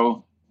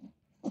so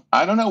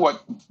I don't know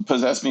what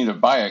possessed me to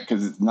buy it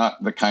because it's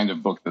not the kind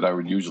of book that I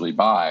would usually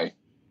buy.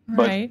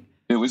 But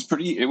it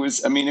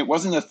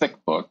wasn't a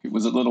thick book. It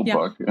was a little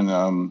book.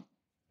 And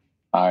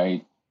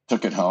I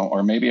took it home,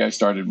 or maybe I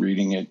started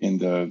reading it in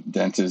the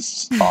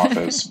dentist's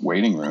office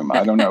waiting room.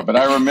 I don't know, but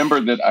I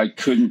remember that I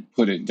couldn't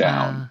put it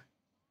down,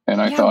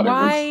 and I thought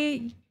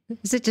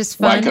is it just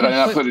fun? Why could I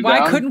not put it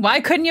down?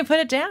 Why couldn't you put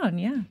it down?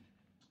 Yeah,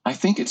 I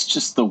think it's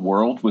just the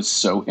world was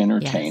so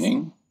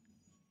entertaining,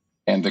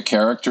 and the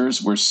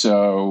characters were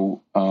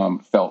so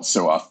felt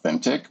so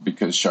authentic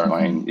because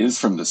Charlene is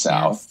from the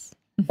South,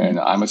 and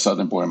I'm a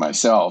Southern boy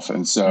myself,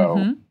 and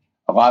so.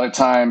 A lot of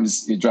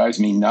times it drives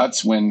me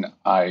nuts when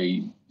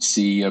I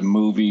see a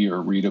movie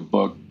or read a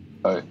book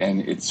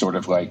and it's sort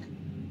of like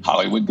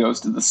Hollywood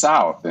Goes to the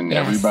South and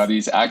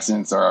everybody's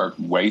accents are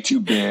way too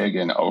big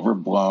and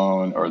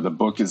overblown, or the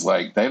book is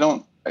like,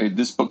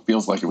 this book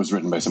feels like it was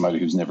written by somebody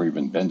who's never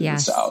even been to the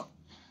South.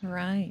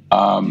 Right.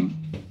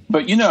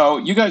 But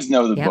you guys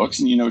know the books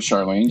and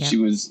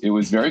Charlene, it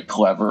was very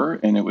clever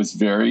and it was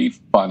very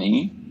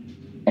funny.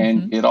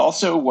 And it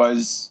also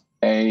was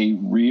a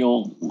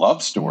real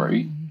love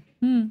story.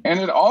 And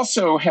it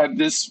also had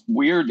this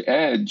weird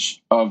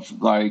edge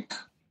of like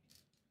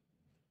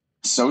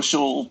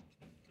social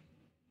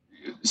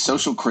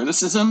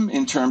criticism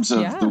in terms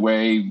of the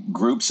way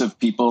groups of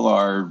people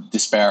are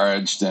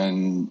disparaged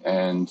and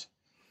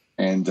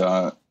in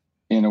a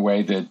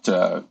way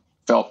that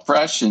felt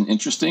fresh and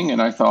interesting.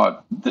 And I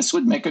thought this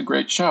would make a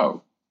great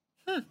show.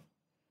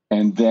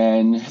 And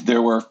then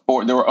there were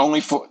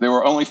only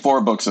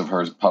four books of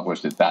hers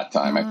published at that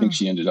time. I think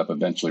she ended up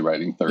eventually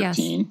writing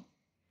 13.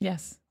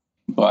 Yes.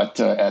 But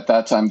at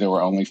that time, there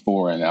were only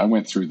 4, and I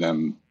went through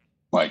them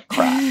like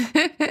crack.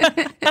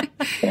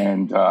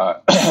 And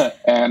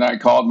I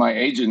called my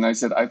agent and I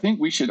said, I think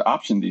we should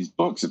option these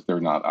books if they're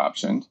not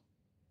optioned.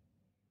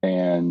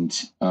 And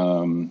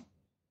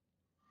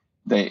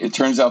it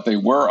turns out they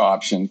were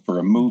optioned for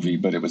a movie,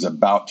 but it was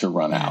about to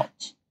run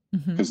out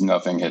because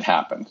nothing had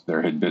happened.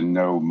 There had been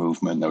no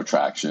movement, no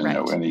traction,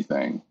 no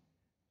anything.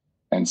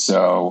 And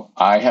so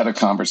I had a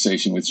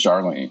conversation with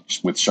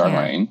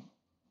Charlene.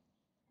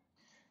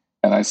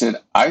 And I said,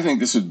 I think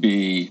this would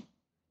be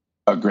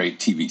a great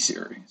TV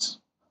series.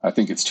 I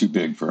think it's too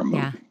big for a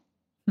movie.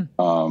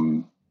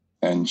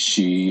 And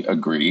she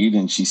agreed,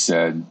 and she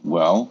said,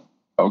 well,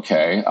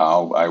 okay,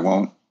 I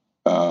won't,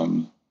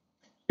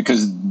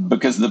 because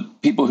the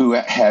people who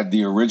had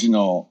the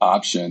original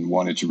option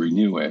wanted to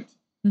renew it.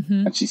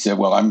 And she said,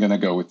 well, I'm going to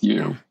go with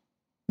you.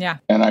 Yeah.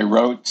 And I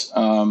wrote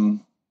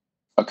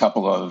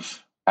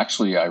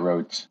I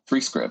wrote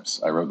 3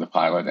 scripts. I wrote the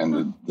pilot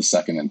and the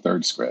second and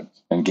third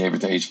script and gave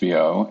it to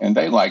HBO, and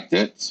they liked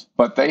it.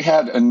 But they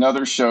had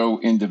another show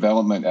in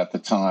development at the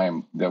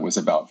time that was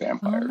about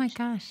vampires. Oh my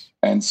gosh.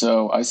 And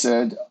so I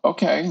said,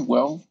 okay,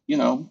 well,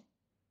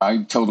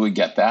 I totally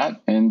get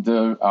that. And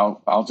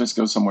I'll just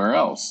go somewhere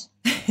else.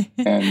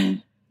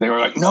 And they were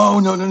like, no,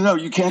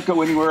 you can't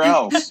go anywhere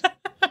else.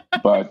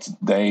 But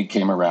they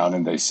came around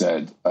and they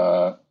said,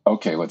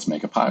 okay, let's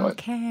make a pilot.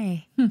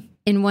 Okay.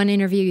 In one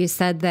interview, you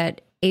said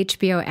that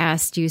HBO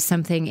asked you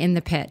something in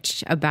the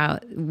pitch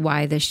about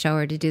why this show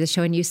or to do the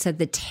show. And you said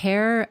the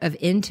terror of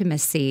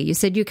intimacy. You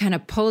said you kind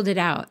of pulled it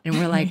out and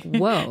we're like,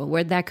 whoa,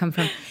 where'd that come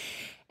from?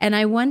 And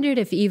I wondered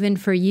if even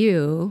for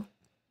you,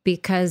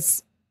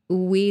 because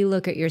we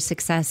look at your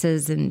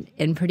successes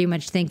and pretty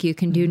much think you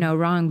can do no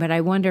wrong. But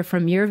I wonder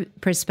from your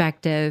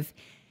perspective,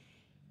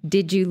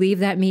 did you leave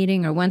that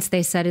meeting, or once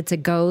they said it's a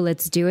go,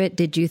 let's do it,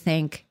 did you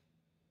think,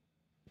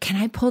 can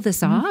I pull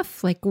this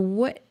off? Like,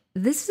 what?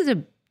 This is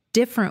a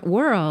different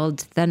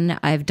world than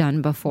I've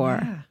done before.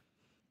 Yeah.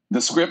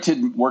 The script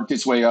had worked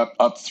its way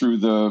up through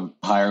the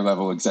higher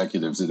level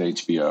executives at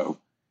HBO.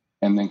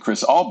 And then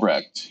Chris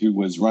Albrecht, who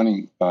was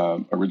running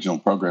original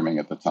programming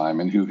at the time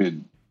and who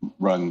had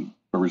run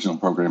original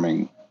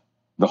programming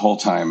the whole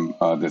time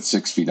that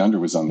 6 Feet Under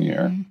was on the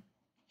air,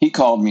 he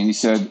called me and he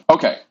said,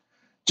 okay,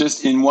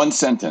 just in one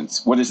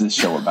sentence, what is this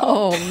show about?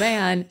 Oh,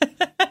 man.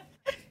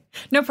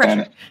 No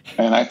pressure.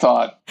 And I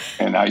thought,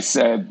 and I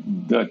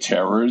said, the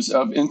terrors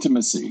of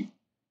intimacy.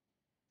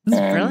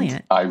 That's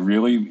brilliant.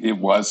 It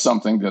was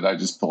something that I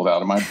just pulled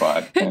out of my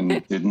butt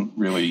and didn't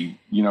really,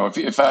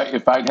 if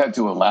I'd had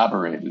to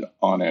elaborate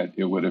on it,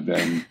 it would have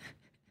been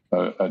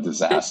a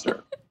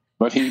disaster.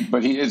 But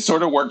it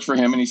sort of worked for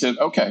him, and he said,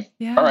 okay,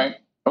 all right,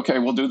 okay,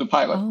 we'll do the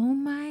pilot. Oh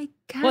my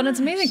God. Well, and it's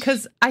amazing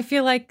because I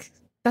feel like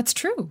that's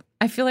true.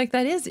 I feel like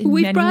that is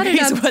we brought it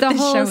up the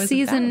whole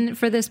season about.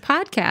 For this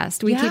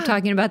podcast. We keep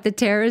talking about the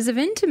terrors of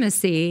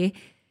intimacy.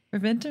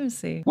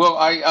 Well,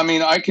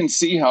 I can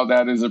see how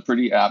that is a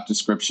pretty apt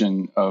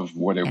description of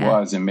what it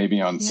was, and maybe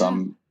on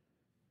some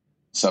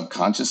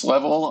subconscious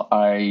level,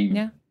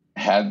 I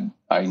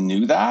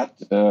knew that,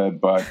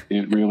 but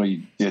it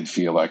really did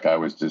feel like I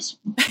was just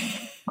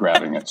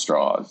grabbing at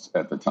straws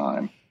at the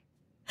time.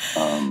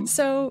 I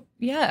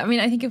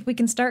think if we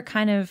can start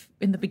kind of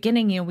in the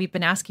beginning, we've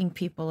been asking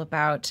people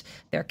about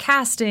their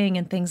casting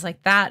and things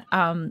like that.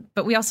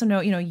 But we also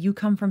know, you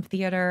come from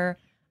theater,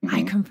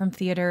 I come from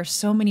theater.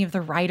 So many of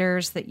the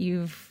writers that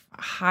you've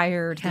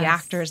hired, the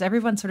actors,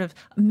 everyone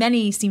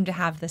many seem to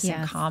have this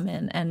in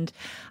common. And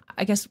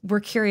I guess we're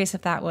curious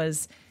if that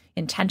was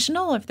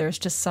intentional, if there's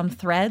just some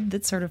thread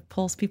that sort of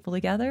pulls people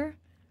together.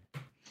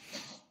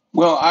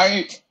 Well,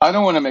 I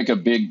don't want to make a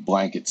big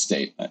blanket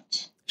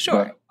statement.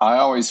 Sure. But I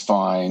always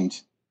find,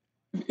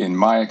 in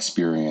my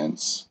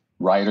experience,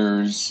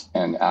 writers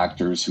and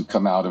actors who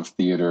come out of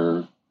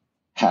theater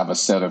have a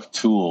set of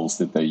tools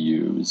that they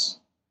use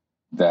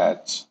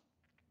that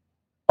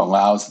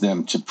allows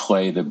them to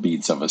play the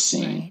beats of a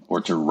scene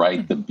or to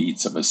write the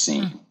beats of a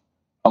scene.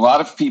 A lot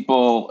of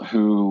people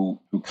who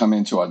come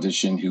into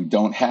audition who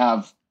don't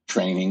have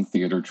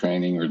theater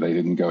training, or they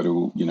didn't go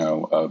to,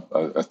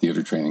 a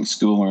theater training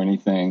school or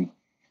anything.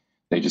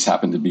 They just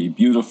happen to be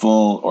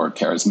beautiful or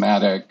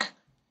charismatic,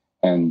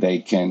 and they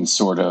can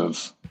sort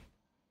of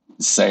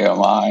say a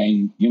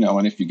line,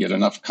 and if you get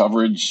enough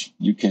coverage,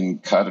 you can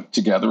cut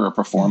together a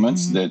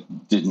performance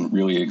that didn't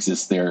really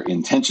exist there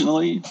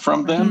intentionally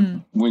from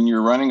them. When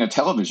you're running a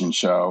television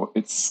show,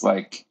 it's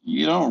like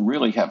you don't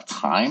really have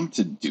time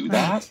to do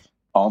that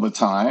all the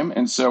time.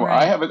 And so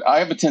I have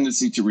a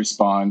tendency to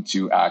respond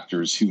to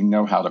actors who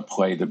know how to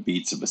play the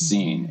beats of a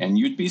scene. And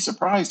you'd be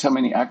surprised how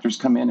many actors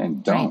come in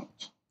and don't.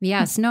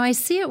 Yes. No, I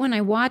see it when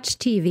I watch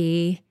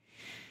TV,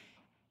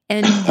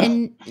 and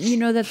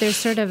that there's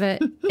sort of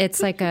it's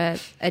like a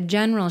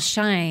general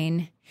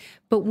shine.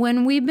 But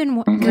when we've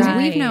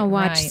now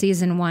watched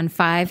season 1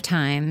 5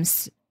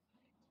 times,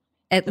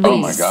 at least. Oh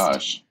my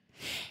gosh.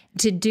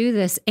 To do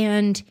this.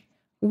 And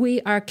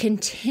we are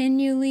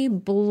continually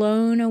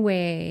blown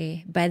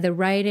away by the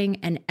writing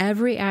and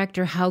every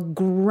actor, how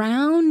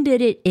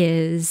grounded it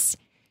is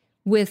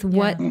with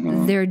what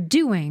they're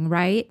doing,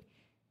 right?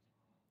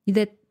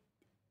 That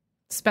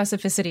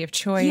specificity of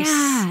choice.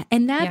 Yeah.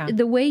 And that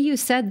the way you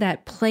said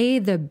that, play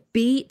the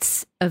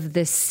beats of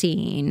the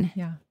scene.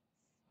 Yeah.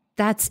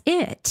 That's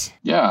it.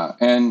 Yeah.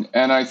 And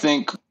I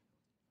think,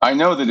 I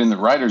know that in the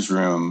writer's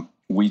room,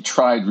 we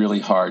tried really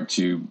hard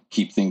to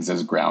keep things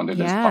as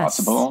grounded as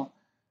possible.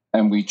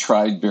 And we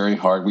tried very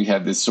hard. We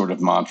had this sort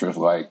of mantra of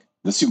like,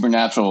 the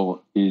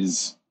supernatural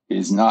is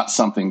not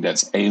something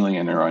that's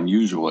alien or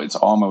unusual. It's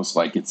almost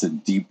like it's a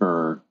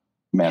deeper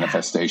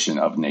manifestation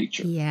of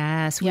nature.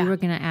 Yes, we were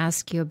going to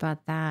ask you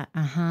about that.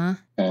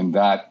 And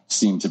that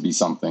seemed to be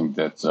something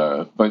that,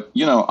 but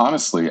you know,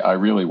 honestly, I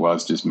really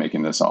was just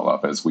making this all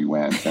up as we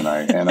went. And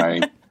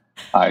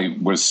I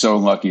was so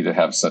lucky to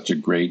have such a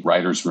great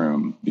writer's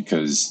room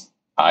because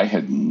I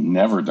had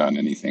never done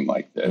anything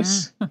like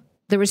this. Yeah.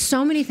 There were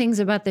so many things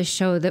about this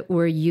show that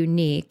were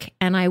unique.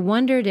 And I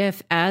wondered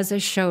if, as a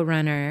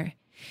showrunner,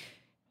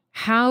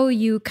 how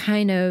you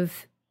kind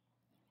of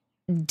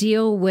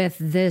deal with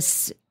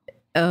this,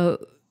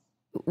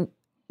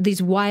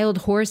 these wild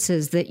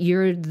horses that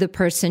you're the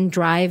person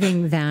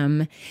driving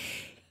them.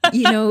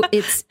 You know,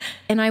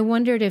 and I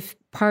wondered if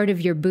part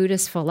of your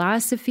Buddhist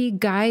philosophy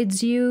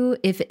guides you.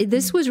 If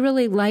this was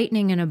really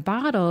lightning in a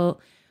bottle,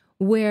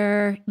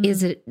 where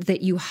is it that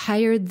you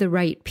hired the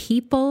right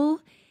people?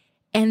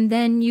 And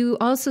then you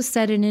also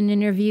said in an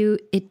interview,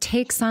 it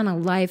takes on a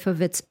life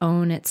of its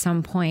own at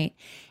some point.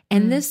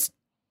 And this,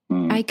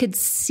 I could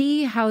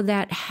see how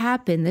that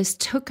happened. This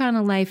took on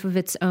a life of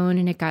its own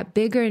and it got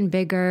bigger and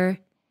bigger.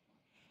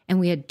 And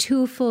we had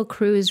 2 full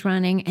crews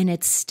running and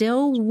it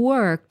still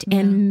worked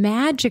and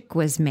magic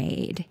was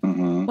made.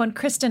 Well, and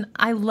Kristen,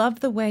 I love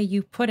the way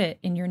you put it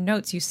in your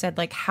notes. You said,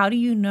 like, how do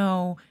you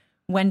know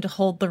when to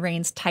hold the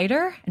reins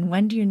tighter and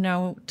when do you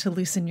know to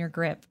loosen your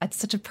grip? It's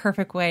such a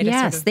perfect way to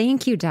sort of,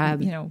 thank you,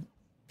 Deb. You know,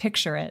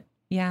 picture it.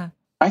 Yeah.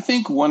 I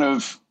think one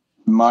of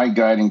my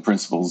guiding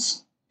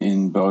principles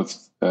in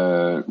both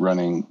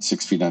running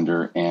 6 Feet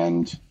Under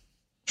and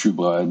True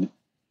Blood,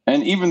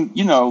 and even,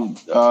 you know,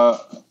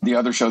 the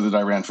other show that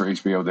I ran for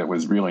HBO that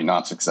was really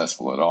not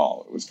successful at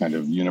all. It was kind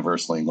of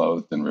universally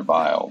loathed and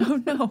reviled.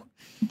 Oh, no.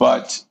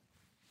 But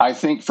I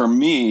think for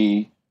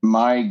me,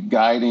 my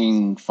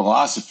guiding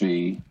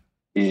philosophy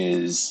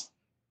is,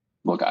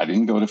 look, I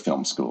didn't go to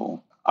film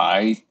school.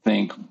 I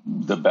think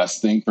the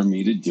best thing for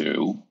me to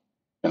do,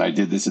 and I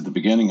did this at the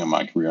beginning of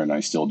my career and I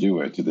still do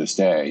it to this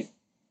day,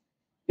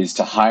 is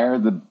to hire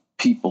the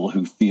people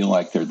who feel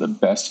like they're the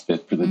best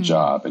fit for the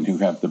job and who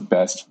have the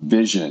best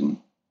vision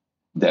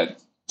that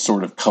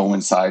sort of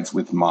coincides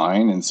with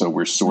mine. And so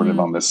we're sort of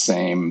on the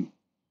same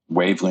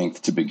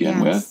wavelength to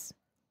begin with.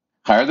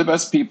 Hire the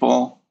best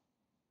people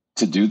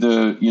to do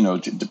the, you know,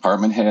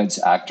 department heads,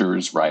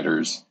 actors,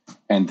 writers,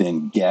 and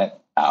then get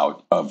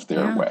out of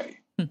their way.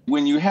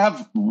 When you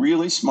have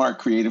really smart,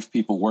 creative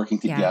people working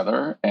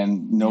together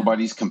and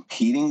nobody's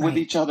competing with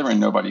each other and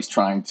nobody's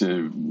trying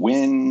to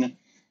win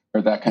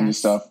or that kind of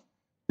stuff,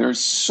 there's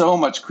so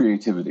much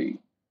creativity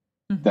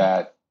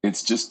that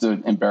it's just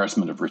an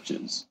embarrassment of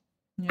riches.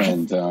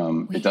 And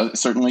it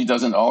certainly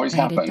doesn't always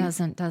happen. It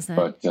doesn't.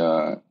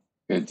 But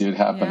it did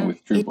happen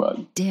with True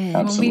Blood. It did.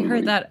 Absolutely. When we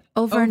heard that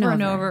over and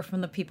and over. over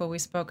from the people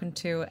we've spoken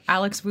to,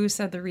 Alex Wu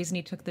said the reason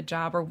he took the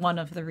job, or one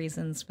of the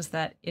reasons, was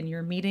that in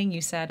your meeting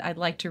you said, I'd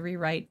like to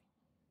rewrite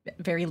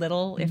very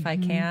little if I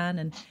can.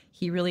 And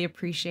he really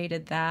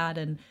appreciated that.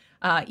 And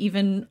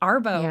even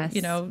Arbo,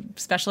 you know,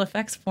 special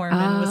effects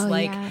foreman, was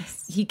like,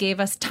 he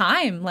gave us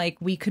time. Like,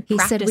 we could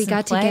practice said we and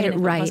got play, to get it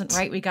and if right. it wasn't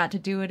right, we got to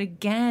do it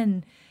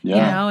again. You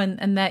know,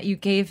 and that you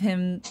gave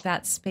him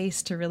that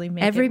space to really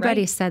make Everybody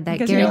it right. said that.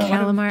 Because, Gary you know,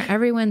 Calamar,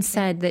 everyone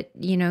said that,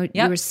 you know,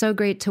 you were so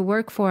great to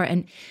work for.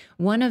 And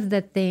one of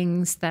the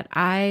things that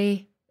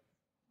I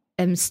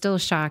am still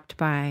shocked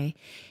by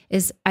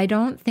is I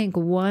don't think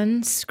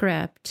one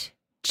script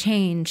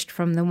changed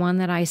from the one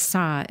that I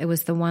saw. It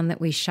was the one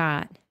that we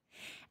shot.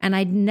 And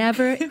I'd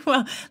never...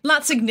 well,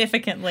 not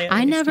significantly.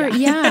 I never...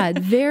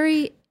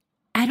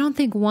 I don't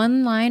think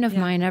one line of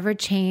mine ever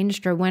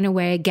changed or went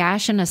away.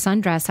 Gash in a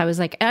sundress. I was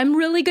like, I'm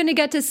really going to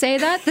get to say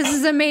that? This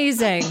is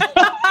amazing.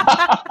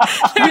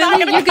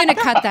 Really? You're going to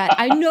cut that.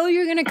 I know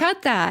you're going to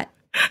cut that.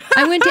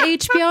 I went to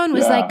HBO and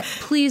was like,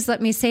 please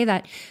let me say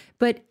that.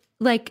 But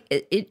like,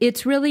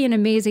 it's really an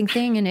amazing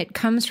thing. And it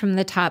comes from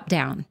the top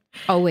down,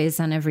 always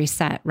on every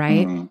set,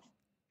 right?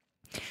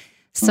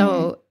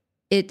 So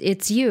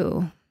it's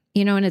you,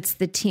 you know, and it's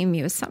the team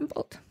you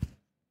assembled.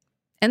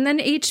 And then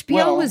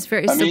HBO was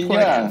very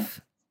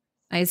supportive,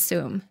 I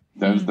assume.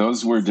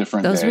 Those were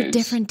different days. Those were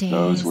different days.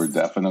 Those were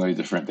definitely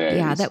different days.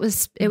 Yeah, it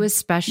was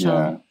special.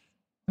 Yeah.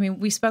 I mean,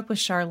 we spoke with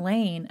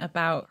Charlene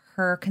about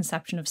her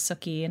conception of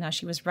Sookie and how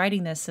she was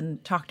writing this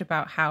and talked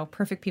about how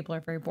perfect people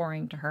are very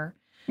boring to her.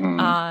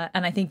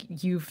 And I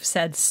think you've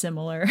said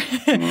similar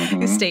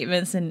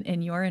statements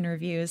in your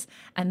interviews,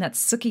 and that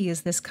Sookie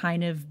is this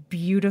kind of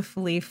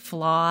beautifully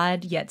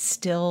flawed yet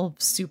still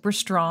super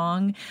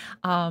strong.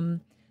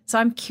 So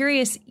I'm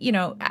curious,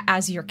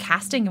 as you're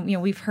casting,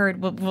 we've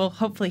heard, we'll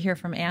hopefully hear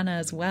from Anna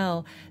as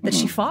well, that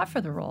she fought for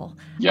the role.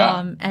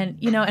 Yeah.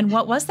 And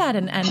what was that?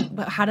 And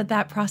how did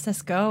that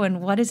process go? And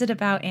what is it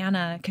about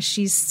Anna? Because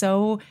she's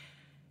so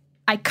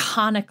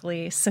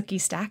iconically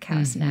Sookie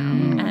Stackhouse now.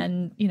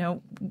 And,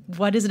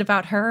 what is it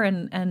about her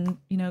and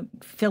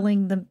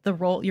filling the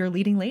role, your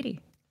leading lady?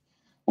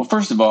 Well,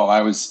 first of all,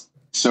 I was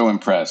so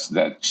impressed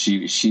that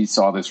she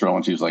saw this role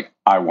and she was like,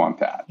 I want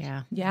that.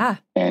 Yeah. Yeah.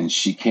 And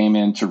she came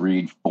in to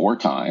read 4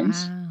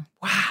 times.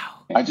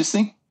 Wow. I just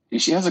think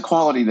she has a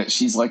quality that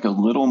she's like a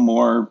little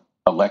more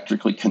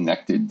electrically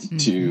connected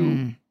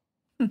to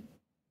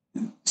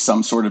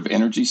some sort of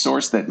energy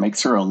source that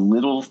makes her a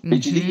little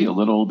fidgety, a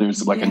little,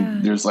 there's like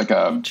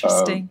a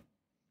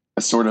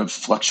sort of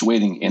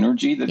fluctuating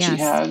energy that she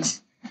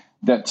has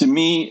that to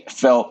me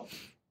felt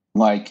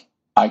like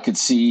I could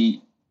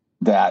see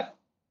that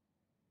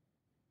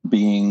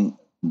being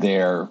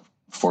there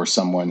for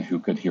someone who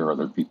could hear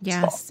other people's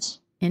thoughts.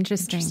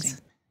 Interesting.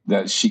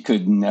 That she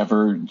could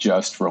never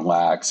just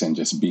relax and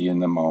just be in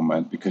the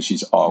moment because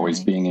she's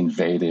always being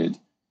invaded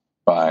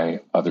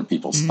by other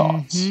people's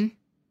thoughts.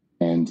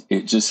 And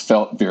it just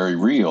felt very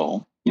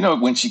real.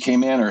 When she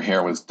came in, her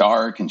hair was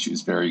dark and she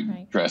was very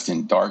dressed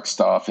in dark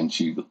stuff and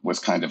she was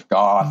kind of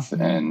goth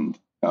and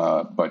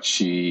but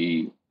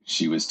she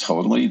was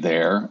totally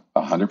there,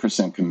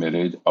 100%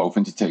 committed,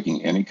 open to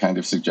taking any kind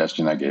of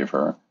suggestion I gave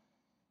her.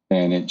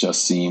 And it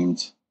just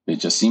seemed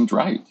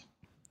right.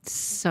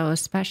 So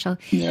special.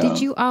 Yeah. Did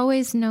you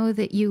always know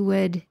that you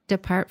would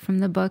depart from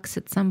the books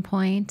at some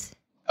point?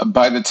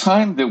 By the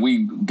time that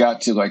we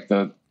got to like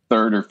the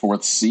 3rd or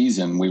 4th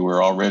season, we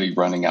were already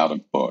running out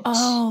of books.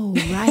 Oh,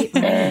 right.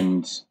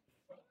 And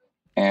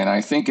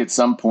I think at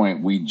some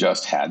point we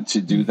just had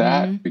to do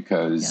that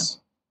because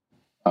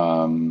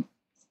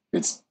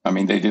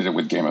they did it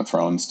with Game of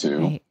Thrones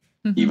too,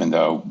 even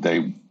though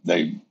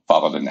they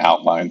followed an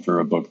outline for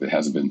a book that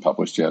hasn't been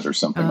published yet or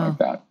something like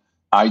that.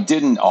 I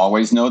didn't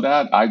always know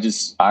that.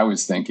 I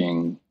was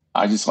thinking,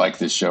 I just like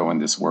this show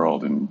and this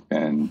world and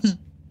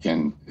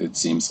it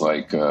seems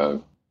like,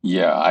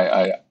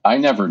 I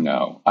never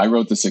know. I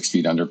wrote the 6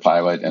 Feet Under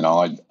pilot and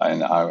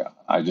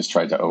I just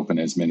tried to open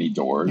as many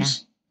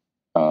doors,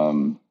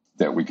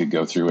 that we could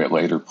go through at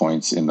later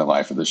points in the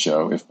life of the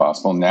show, if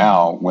possible.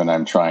 Now, when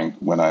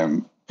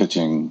I'm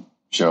pitching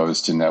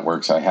shows to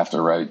networks, I have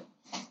to write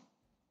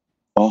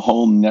a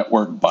whole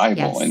network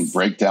Bible and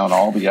break down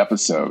all the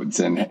episodes.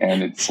 And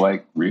it's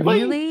like,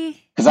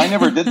 really? Because I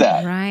never did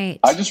that. Right.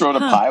 I just wrote a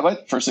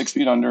pilot for 6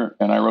 Feet Under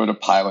and I wrote a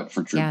pilot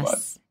for True Blood.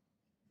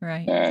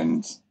 Right.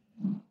 And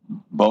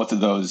both of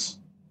those,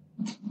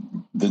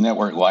 the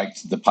network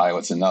liked the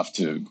pilots enough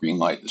to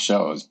greenlight the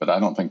shows, but I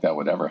don't think that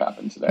would ever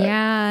happen today.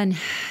 Yeah.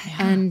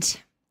 And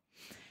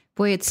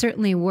boy, it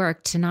certainly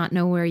worked to not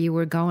know where you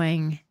were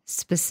going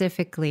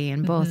specifically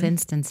in both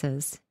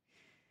instances.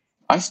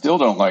 I still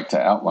don't like to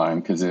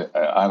outline because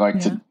I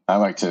like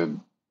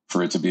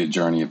for it to be a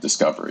journey of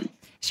discovery.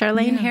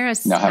 Charlaine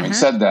Harris. Now, having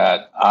said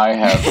that, I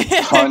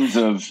have tons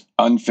of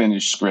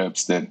unfinished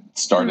scripts that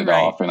started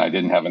off and I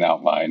didn't have an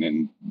outline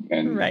and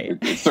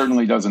it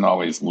certainly doesn't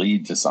always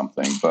lead to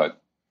something, but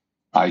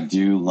I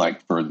do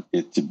like for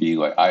it to be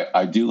like,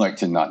 I do like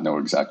to not know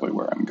exactly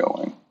where I'm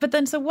going. But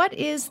then, so what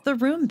is the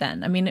room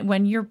then? I mean,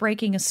 when you're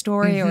breaking a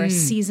story or a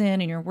season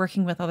and you're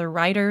working with other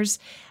writers,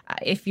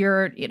 if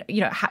you're,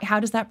 how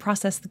does that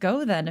process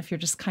go then? If you're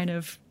just kind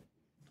of,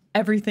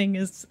 everything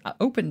is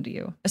open to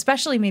you,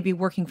 especially maybe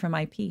working from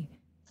IP.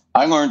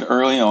 I learned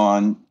early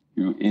on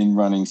in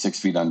running 6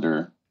 Feet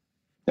Under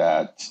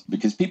that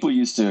because people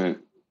used to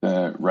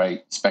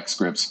write spec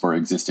scripts for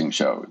existing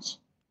shows.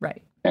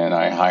 Right. And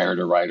I hired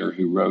a writer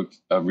who wrote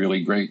a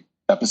really great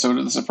episode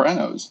of The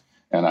Sopranos.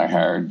 And I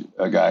hired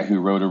a guy who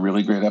wrote a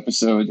really great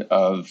episode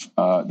of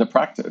The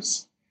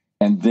Practice.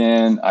 And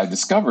then I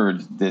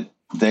discovered that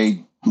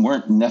they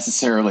weren't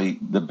necessarily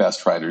the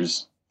best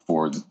writers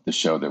for the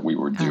show that we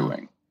were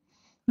doing.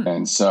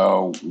 And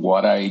so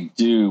what I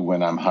do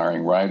when I'm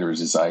hiring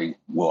writers is I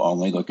will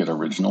only look at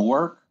original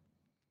work,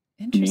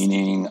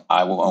 meaning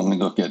I will only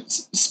look at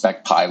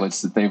spec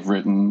pilots that they've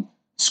written,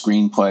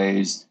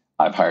 screenplays.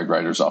 I've hired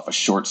writers off a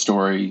short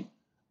story.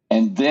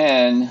 And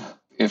then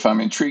if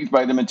I'm intrigued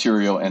by the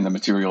material and the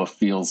material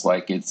feels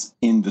like it's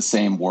in the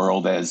same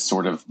world as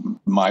sort of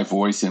my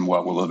voice in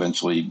what will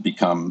eventually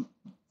become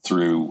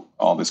through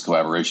all this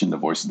collaboration, the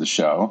voice of the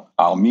show,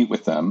 I'll meet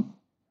with them.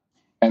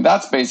 And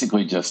that's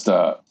basically just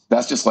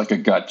that's just like a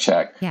gut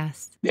check.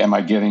 Yes. Am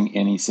I getting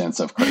any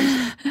sense of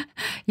crazy?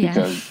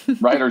 Because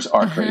writers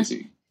are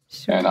crazy.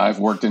 Sure. And I've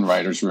worked in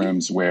writers'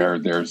 rooms where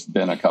there's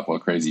been a couple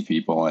of crazy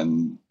people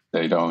and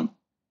they don't,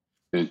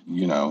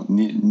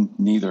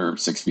 neither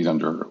 6 Feet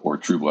Under or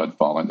True Blood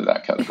fall into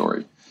that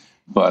category.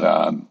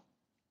 But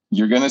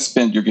you're going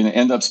to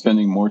end up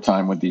spending more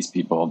time with these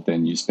people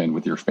than you spend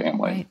with your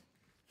family. Right.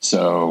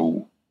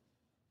 So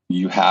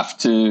you have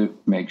to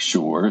make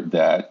sure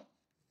that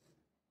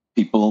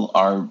people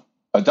are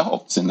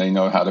adults and they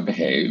know how to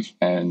behave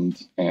and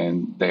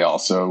they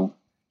also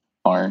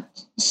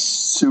aren't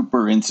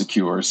super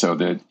insecure, so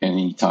that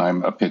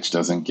anytime a pitch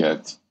doesn't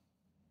get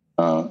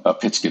a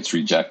pitch gets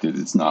rejected,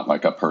 it's not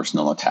like a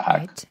personal attack.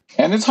 Right.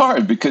 And it's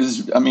hard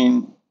because, I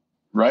mean,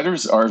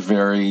 writers are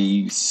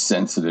very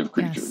sensitive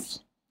creatures.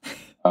 Yes.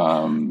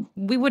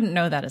 We wouldn't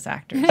know that as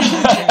actors. We're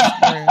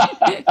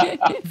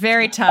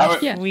very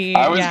tough.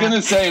 I was going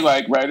to say,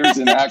 like, writers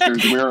and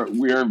actors,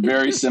 we're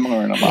very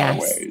similar in a lot of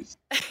ways.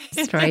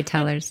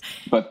 Storytellers.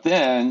 But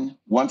then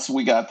once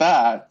we got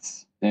that,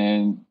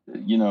 and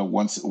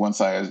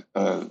once I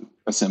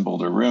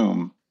assembled a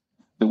room,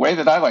 the way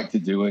that I like to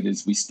do it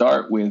is we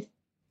start with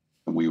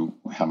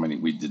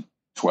we did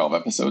 12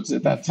 episodes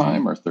at that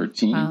time, or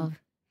 13, 12.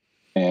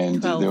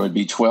 And 12. There would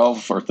be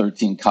 12 or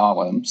 13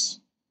 columns.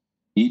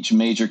 Each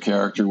major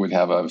character would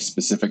have a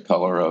specific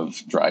color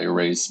of dry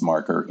erase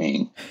marker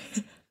ink.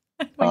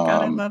 Oh my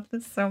God, I love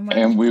this so much.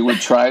 And we would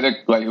try to,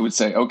 like, it would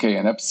say, okay,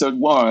 in episode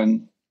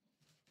 1,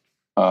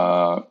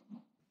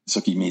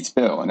 Sookie meets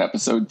Bill. In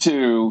episode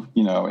 2,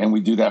 and we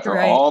do that for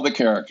all the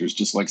characters,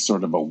 just like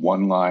sort of a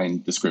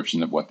one-line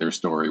description of what their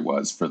story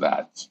was for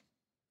that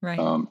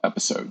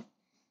episode.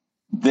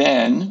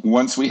 Then,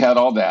 once we had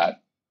all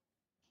that,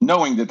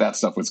 knowing that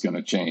stuff was going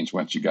to change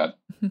once you got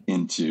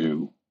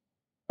into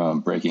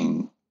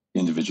breaking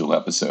individual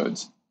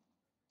episodes,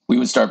 we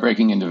would start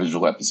breaking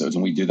individual episodes,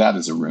 and we do that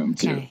as a room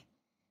too.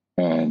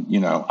 And,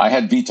 I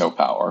had veto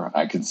power.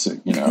 I could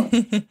say,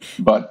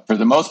 but for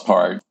the most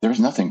part, there's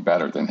nothing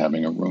better than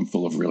having a room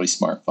full of really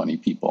smart, funny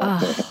people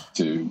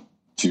to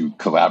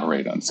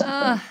collaborate on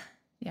something.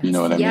 Yes. You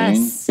know what I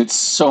mean? It's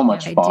so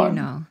much fun. I do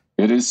know.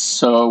 It is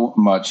so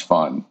much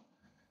fun.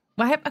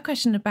 Well, I have a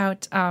question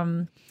about,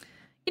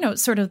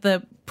 sort of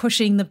the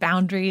pushing the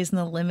boundaries and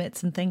the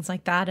limits and things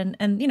like that.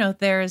 And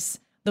there's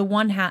the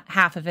one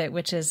half of it,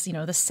 which is,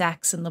 the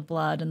sex and the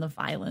blood and the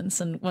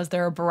violence. And was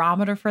there a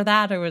barometer for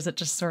that, or was it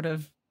just sort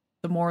of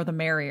the more the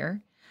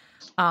merrier?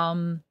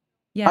 I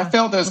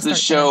felt as the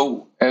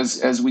show,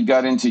 as we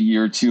got into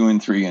year 2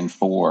 and 3 and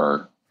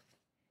 4,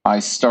 I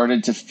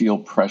started to feel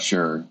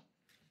pressure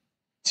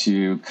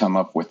to come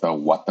up with a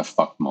what the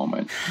fuck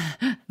moment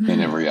in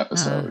every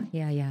episode.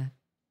 Yeah.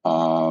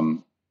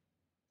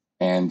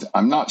 And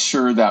I'm not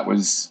sure that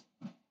was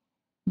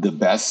the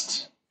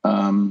best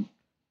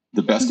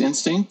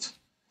instinct,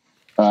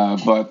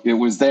 but it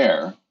was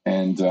there.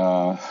 And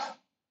I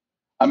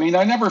mean,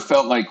 I never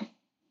felt like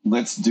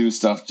let's do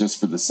stuff just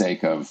for the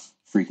sake of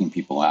freaking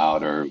people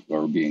out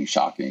or being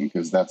shocking,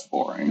 because that's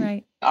boring.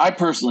 Right. I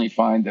personally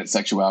find that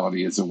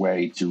sexuality is a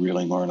way to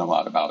really learn a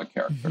lot about a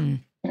character.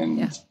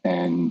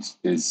 And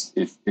is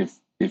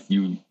if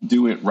you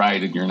do it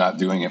right and you're not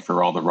doing it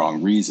for all the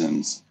wrong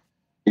reasons,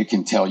 it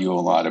can tell you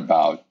a lot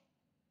about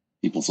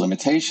people's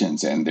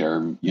limitations and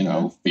their,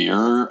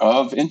 fear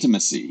of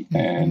intimacy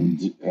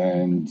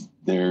and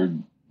their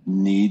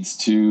needs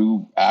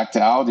to act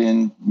out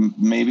in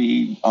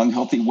maybe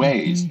unhealthy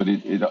ways. But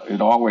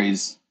it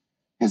always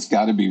has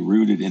got to be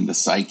rooted in the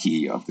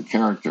psyche of the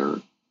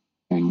character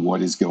and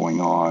what is going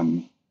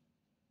on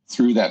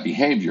through that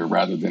behavior,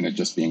 rather than it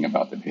just being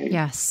about the behavior.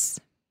 Yes.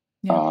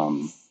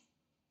 Yeah.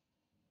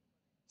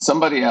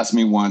 Somebody asked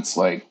me once,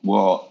 like,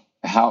 well,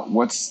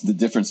 what's the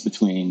difference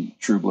between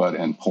True Blood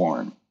and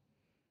porn?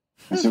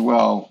 I said,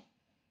 well,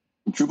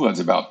 True Blood's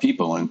about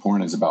people and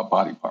porn is about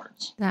body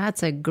parts.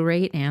 That's a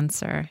great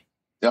answer.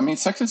 I mean,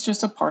 sex is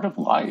just a part of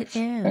life.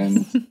 It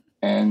is.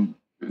 And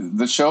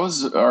the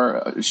shows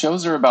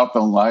are about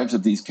the lives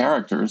of these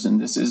characters, and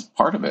this is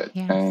part of it.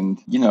 Yes. And,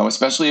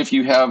 especially if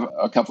you have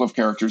a couple of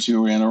characters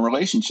who are in a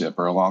relationship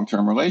or a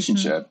long-term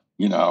relationship,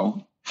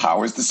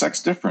 how is the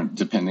sex different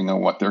depending on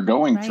what they're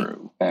going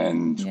through?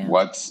 And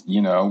what's,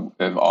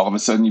 if all of a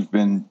sudden you've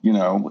been,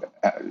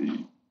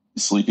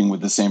 sleeping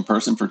with the same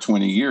person for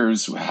 20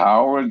 years,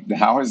 how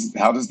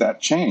does that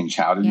change?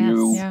 How do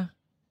you,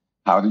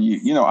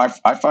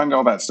 I find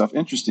all that stuff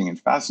interesting and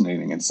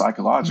fascinating and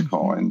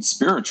psychological and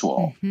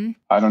spiritual.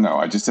 I don't know.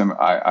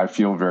 I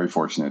feel very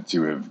fortunate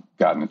to have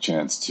gotten a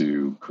chance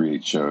to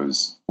create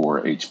shows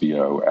for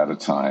HBO at a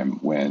time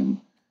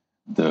when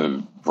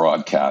the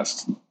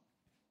broadcast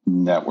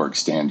network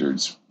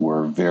standards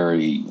were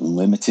very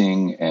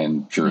limiting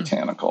and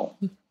puritanical.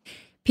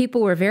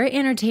 People were very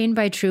entertained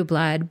by True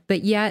Blood,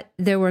 but yet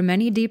there were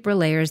many deeper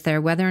layers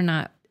there, whether or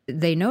not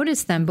they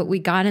noticed them, but we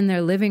got in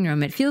their living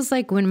room. It feels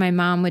like when my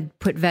mom would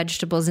put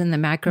vegetables in the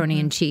macaroni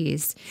and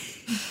cheese.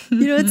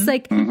 It's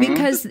like,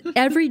 because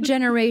every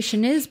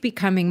generation is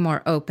becoming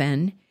more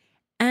open.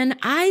 And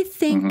I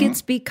think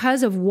it's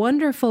because of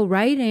wonderful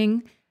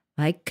writing,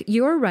 like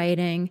your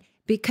writing,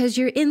 because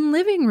you're in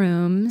living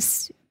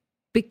rooms,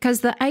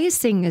 because the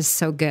icing is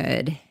so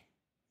good.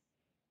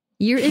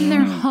 You're in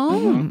their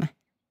home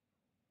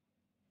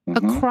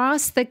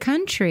across the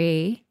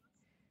country.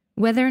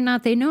 Whether or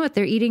not they know it,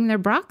 they're eating their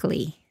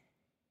broccoli.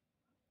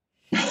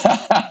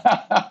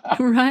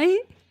 Right?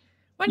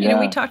 Well,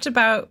 we talked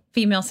about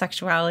female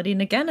sexuality.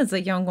 And again, as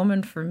a young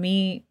woman, for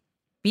me,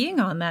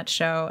 being on that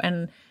show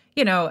and,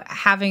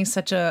 having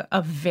such a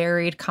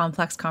varied,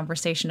 complex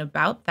conversation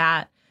about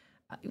that,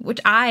 which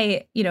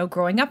I,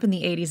 growing up in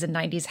the 80s and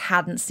 90s,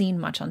 hadn't seen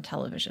much on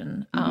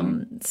television.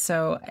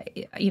 So,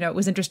 it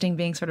was interesting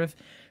being sort of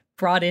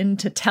brought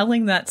into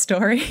telling that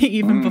story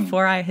even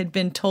before I had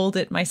been told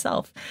it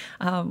myself,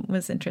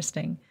 was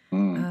interesting.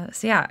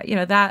 So yeah,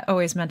 that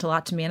always meant a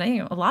lot to me. And I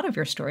think a lot of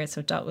your stories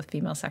have dealt with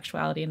female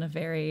sexuality in a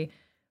very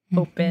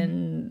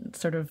open,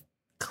 sort of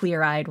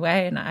clear-eyed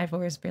way. And I've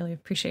always really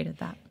appreciated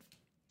that.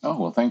 Oh,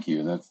 well, thank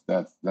you.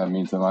 That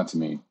means a lot to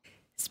me.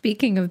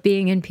 Speaking of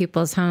being in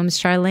people's homes,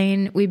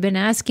 Charlene, we've been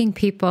asking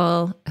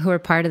people who are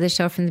part of the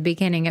show from the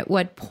beginning, at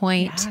what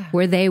point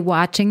were they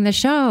watching the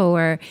show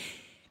or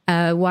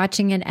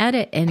watching an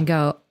edit and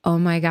go, oh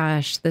my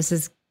gosh, this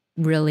is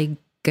really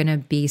going to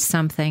be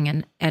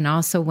something. And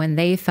also when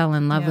they fell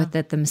in love with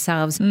it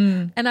themselves.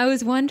 And I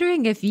was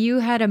wondering if you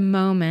had a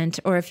moment,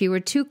 or if you were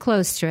too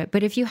close to it,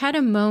 but if you had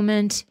a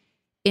moment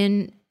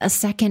in a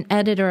second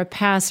edit or a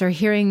pass or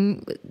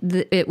hearing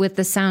it with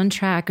the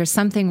soundtrack or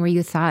something where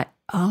you thought,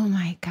 oh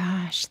my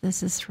gosh,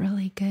 this is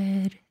really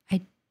good.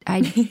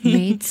 I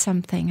made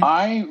something.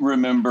 I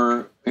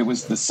remember it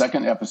was the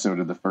second episode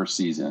of the first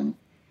season.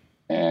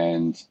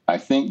 And I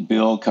think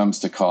Bill comes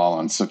to call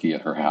on Sookie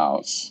at her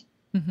house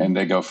and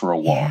they go for a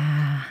walk.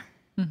 Yeah.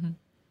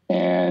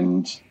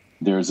 And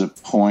there's a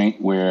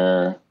point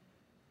where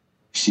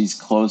she's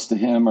close to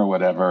him or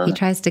whatever. He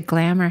tries to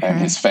glamour her. And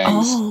his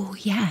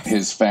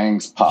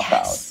fangs pop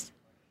out.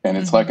 And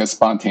it's like a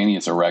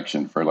spontaneous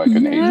erection for like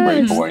an 8th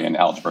grade boy in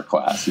algebra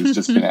class who's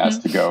just been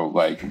asked to go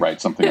like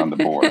write something on the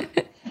board.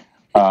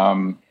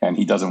 And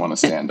he doesn't want to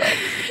stand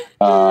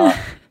up.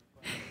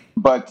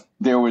 But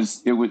the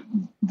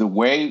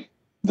way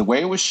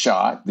it was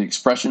shot, the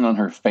expression on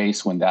her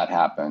face when that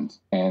happened,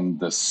 and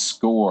the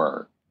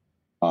score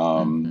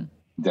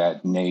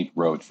that Nate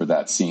wrote for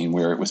that scene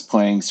where it was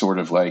playing sort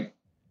of like,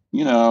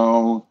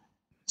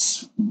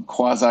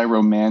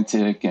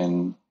 quasi-romantic,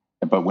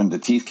 but when the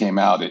teeth came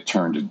out, it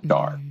turned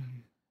dark.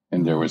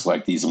 And there was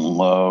like these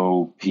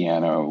low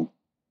piano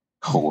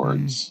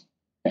chords.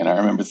 And I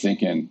remember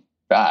thinking,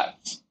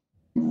 that's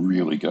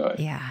really good.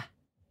 Yeah.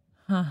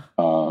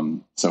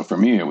 So for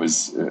me, it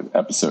was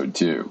episode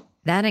 2.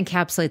 That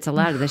encapsulates a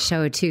lot of the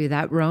show too,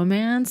 that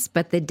romance,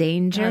 but the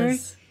danger.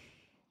 Yes.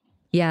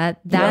 Yeah,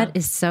 that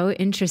is so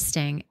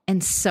interesting.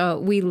 And so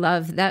we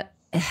love that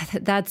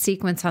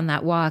sequence on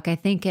that walk. I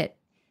think it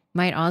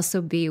might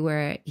also be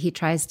where he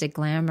tries to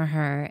glamour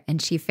her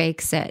and she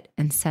fakes it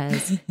and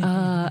says,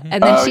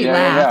 and then she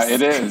laughs. Yeah,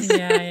 it is.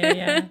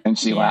 Yeah. And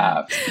she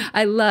laughs.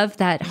 I love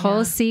that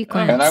whole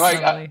sequence. And I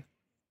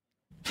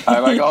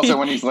like also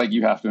when he's like,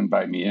 you have to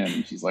invite me in.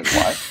 And she's like,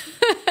 what?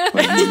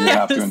 Like, you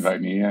have to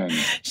invite me in.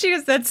 She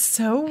goes, that's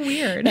so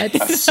weird.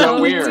 That's so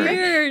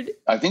weird.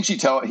 I think he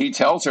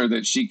tells her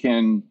that she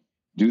can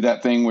do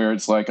that thing where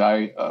it's like,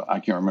 I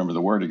can't remember the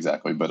word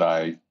exactly, but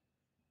I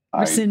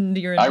rescind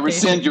your invitation. I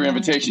rescind your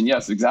invitation.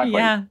 Yes, exactly.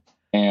 Yeah.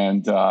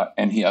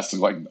 And he has to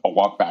like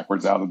walk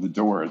backwards out of the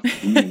door.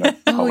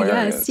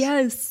 Hilarious.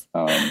 Yes.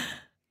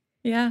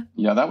 Yeah,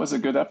 that was a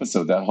good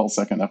episode. That whole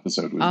second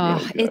episode was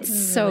really good.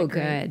 It's so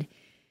good.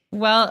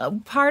 Well,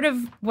 part of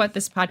what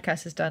this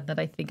podcast has done that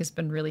I think has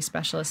been really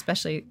special,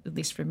 especially at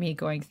least for me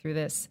going through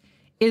this,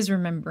 is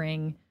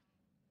remembering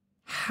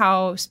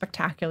how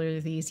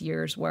spectacular these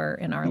years were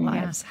in our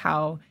lives,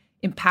 how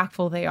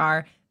impactful they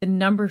are. The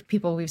number of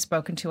people we've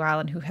spoken to,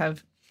 Alan, who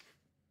have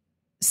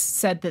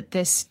said that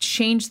this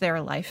changed their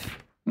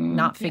life,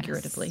 not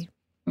figuratively,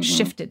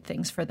 shifted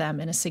things for them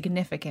in a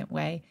significant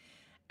way.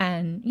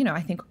 And,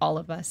 I think all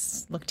of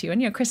us look to you.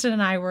 And, Kristen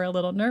and I were a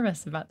little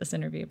nervous about this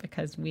interview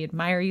because we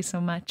admire you so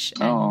much.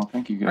 And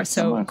thank you guys are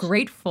so much.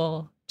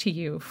 Grateful to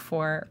you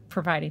for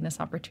providing this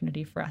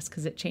opportunity for us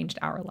because it changed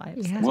our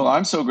lives. Yeah. Well,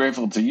 I'm so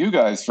grateful to you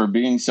guys for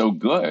being so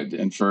good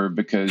and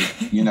because,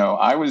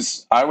 I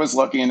was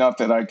lucky enough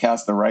that I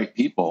cast the right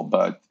people,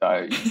 but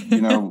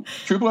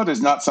True Blood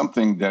is not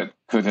something that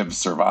could have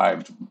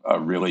survived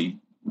the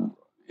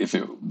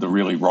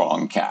really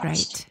wrong cast.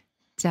 Right.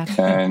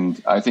 Definitely.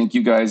 And I think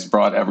you guys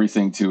brought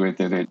everything to it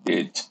that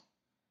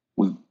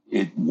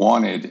it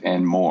wanted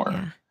and more.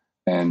 Yeah.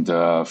 And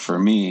for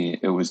me,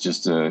 it was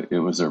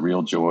a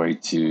real joy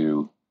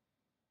to,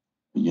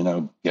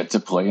 get to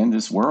play in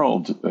this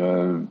world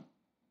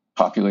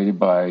populated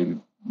by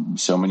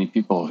so many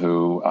people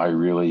who I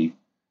really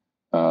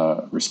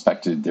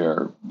respected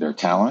their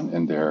talent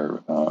and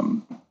their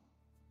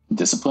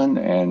discipline,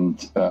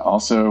 and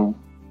also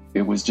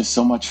it was just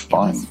so much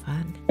fun. It was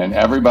fun. And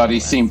everybody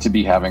seemed to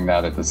be having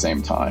that at the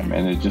same time.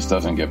 And it just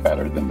doesn't get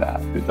better than that.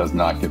 It does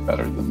not get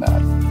better than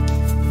that.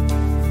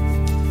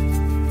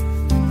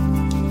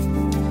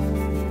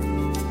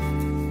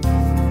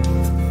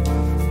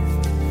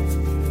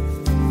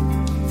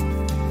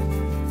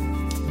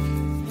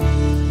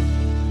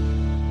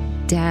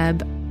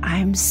 Deb,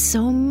 I'm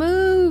so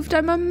moved.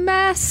 I'm a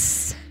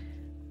mess.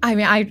 I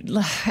mean, I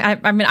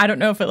don't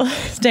know if it'll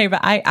stay,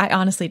 but I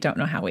honestly don't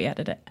know how we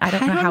edit it. I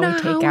don't know how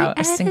we take out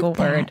a single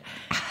word.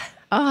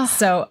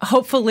 So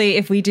hopefully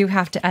if we do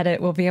have to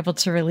edit, we'll be able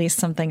to release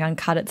something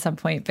uncut at some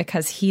point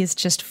because he is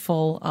just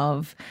full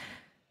of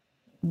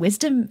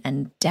wisdom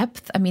and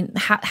depth. I mean,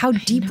 how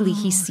deeply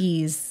he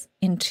sees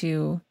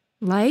into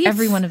life,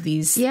 every one of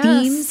these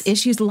themes,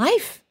 issues,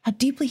 life, how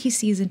deeply he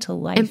sees into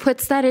life. And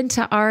puts that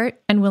into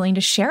art. And willing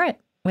to share it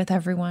with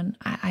everyone.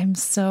 I'm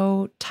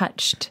so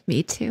touched.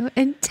 Me too.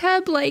 And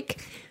Teb,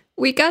 like,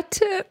 we got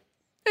to,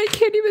 I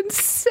can't even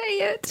say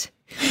it.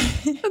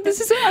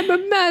 I'm a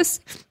mess.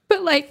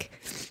 But like,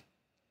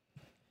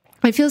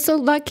 I feel so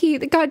lucky.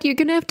 God, you're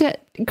going to have to,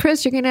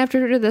 Chris, you're going to have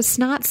to do the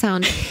snot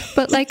sound.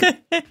 But like,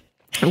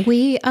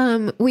 we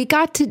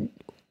got to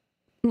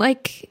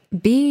like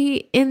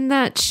be in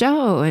that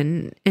show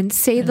and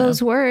say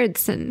those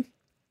words. And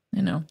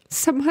I know.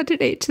 Somehow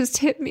today it just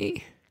hit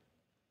me.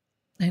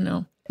 I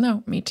know.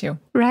 No, me too.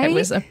 Right? It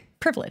was a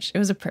privilege. It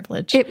was a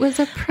privilege. It was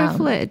a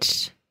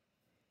privilege.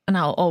 And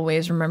I'll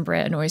always remember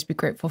it and always be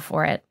grateful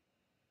for it.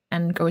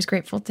 And always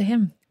grateful to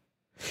him.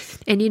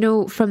 And, you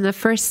know, from the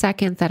first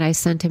second that I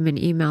sent him an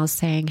email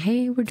saying,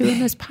 hey, we're doing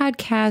this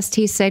podcast,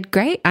 he said,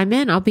 great, I'm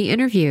in, I'll be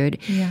interviewed.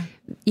 Yeah.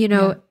 You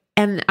know,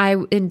 and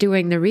in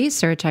doing the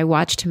research, I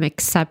watched him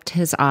accept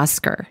his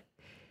Oscar.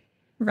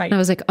 Right. And I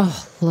was like,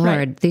 oh,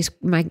 Lord,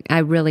 I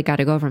really got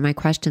to go over my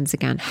questions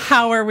again.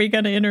 How are we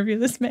going to interview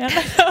this man?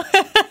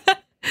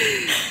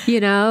 You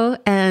know,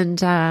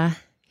 and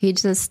he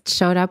just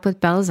showed up with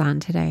bells on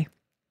today.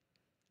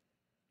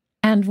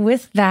 And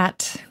with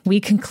that,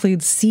 we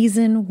conclude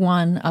season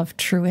 1 of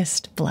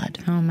Truest Blood.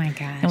 Oh my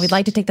gosh. And we'd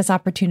like to take this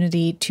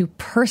opportunity to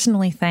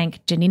personally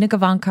thank Janina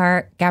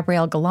Gavankar,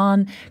 Gabrielle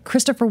Galan,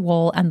 Christopher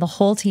Wool, and the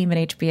whole team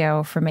at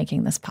HBO for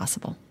making this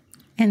possible.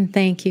 And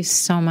thank you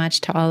so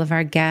much to all of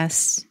our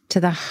guests, to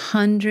the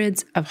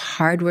hundreds of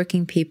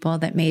hardworking people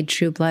that made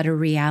True Blood a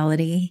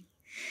reality,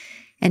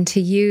 and to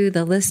you,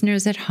 the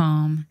listeners at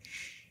home,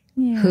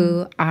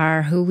 who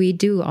we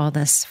do all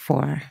this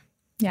for.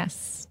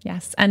 Yes,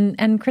 yes.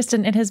 And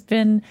Kristen, it has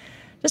been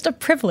just a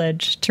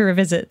privilege to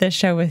revisit this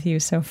show with you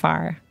so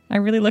far. I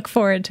really look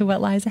forward to what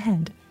lies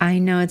ahead. I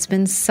know, it's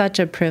been such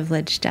a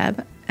privilege,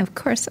 Deb. Of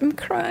course, I'm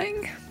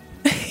crying.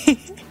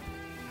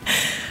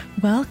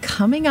 Well,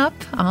 coming up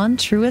on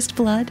Truest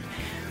Blood,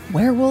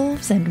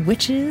 werewolves and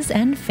witches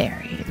and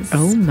fairies.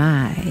 Oh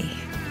my.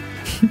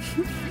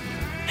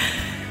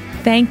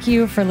 Thank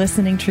you for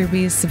listening,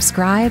 Trubies.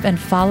 Subscribe and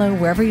follow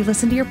wherever you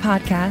listen to your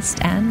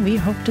podcast, and we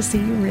hope to see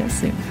you real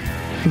soon.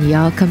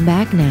 Y'all come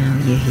back now,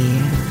 you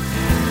hear?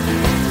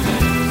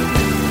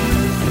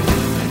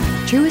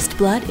 Truest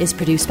Blood is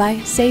produced by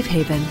Safe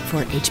Haven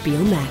for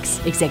HBO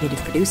Max. Executive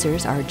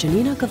producers are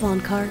Janina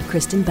Gavankar,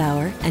 Kristen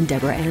Bauer, and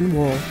Deborah Ann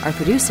Wool. Our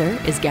producer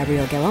is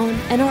Gabrielle Gallon,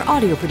 and our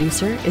audio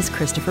producer is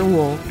Christopher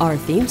Wool. Our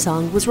theme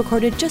song was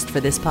recorded just for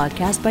this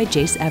podcast by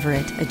Jace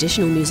Everett.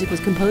 Additional music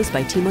was composed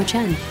by Timo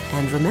Chen.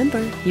 And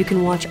remember, you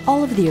can watch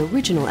all of the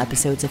original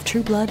episodes of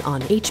True Blood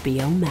on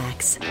HBO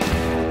Max.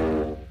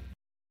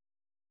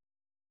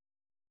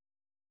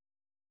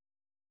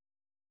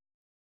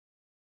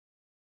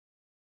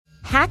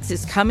 Hacks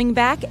is coming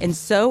back, and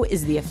so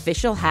is the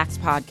official Hacks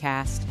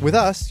podcast. With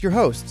us, your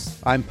hosts.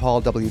 I'm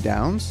Paul W.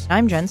 Downs.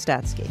 I'm Jen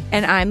Statsky.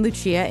 And I'm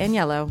Lucia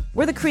Agnello.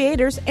 We're the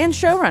creators and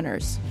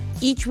showrunners.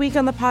 Each week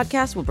on the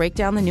podcast, we'll break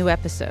down the new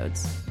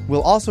episodes.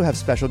 We'll also have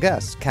special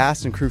guests,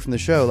 cast and crew from the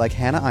show like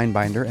Hannah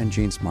Einbinder and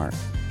Jean Smart.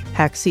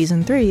 Hacks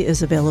Season 3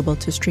 is available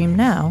to stream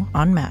now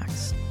on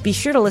Max. Be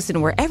sure to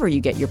listen wherever you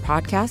get your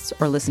podcasts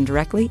or listen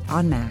directly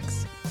on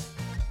Max.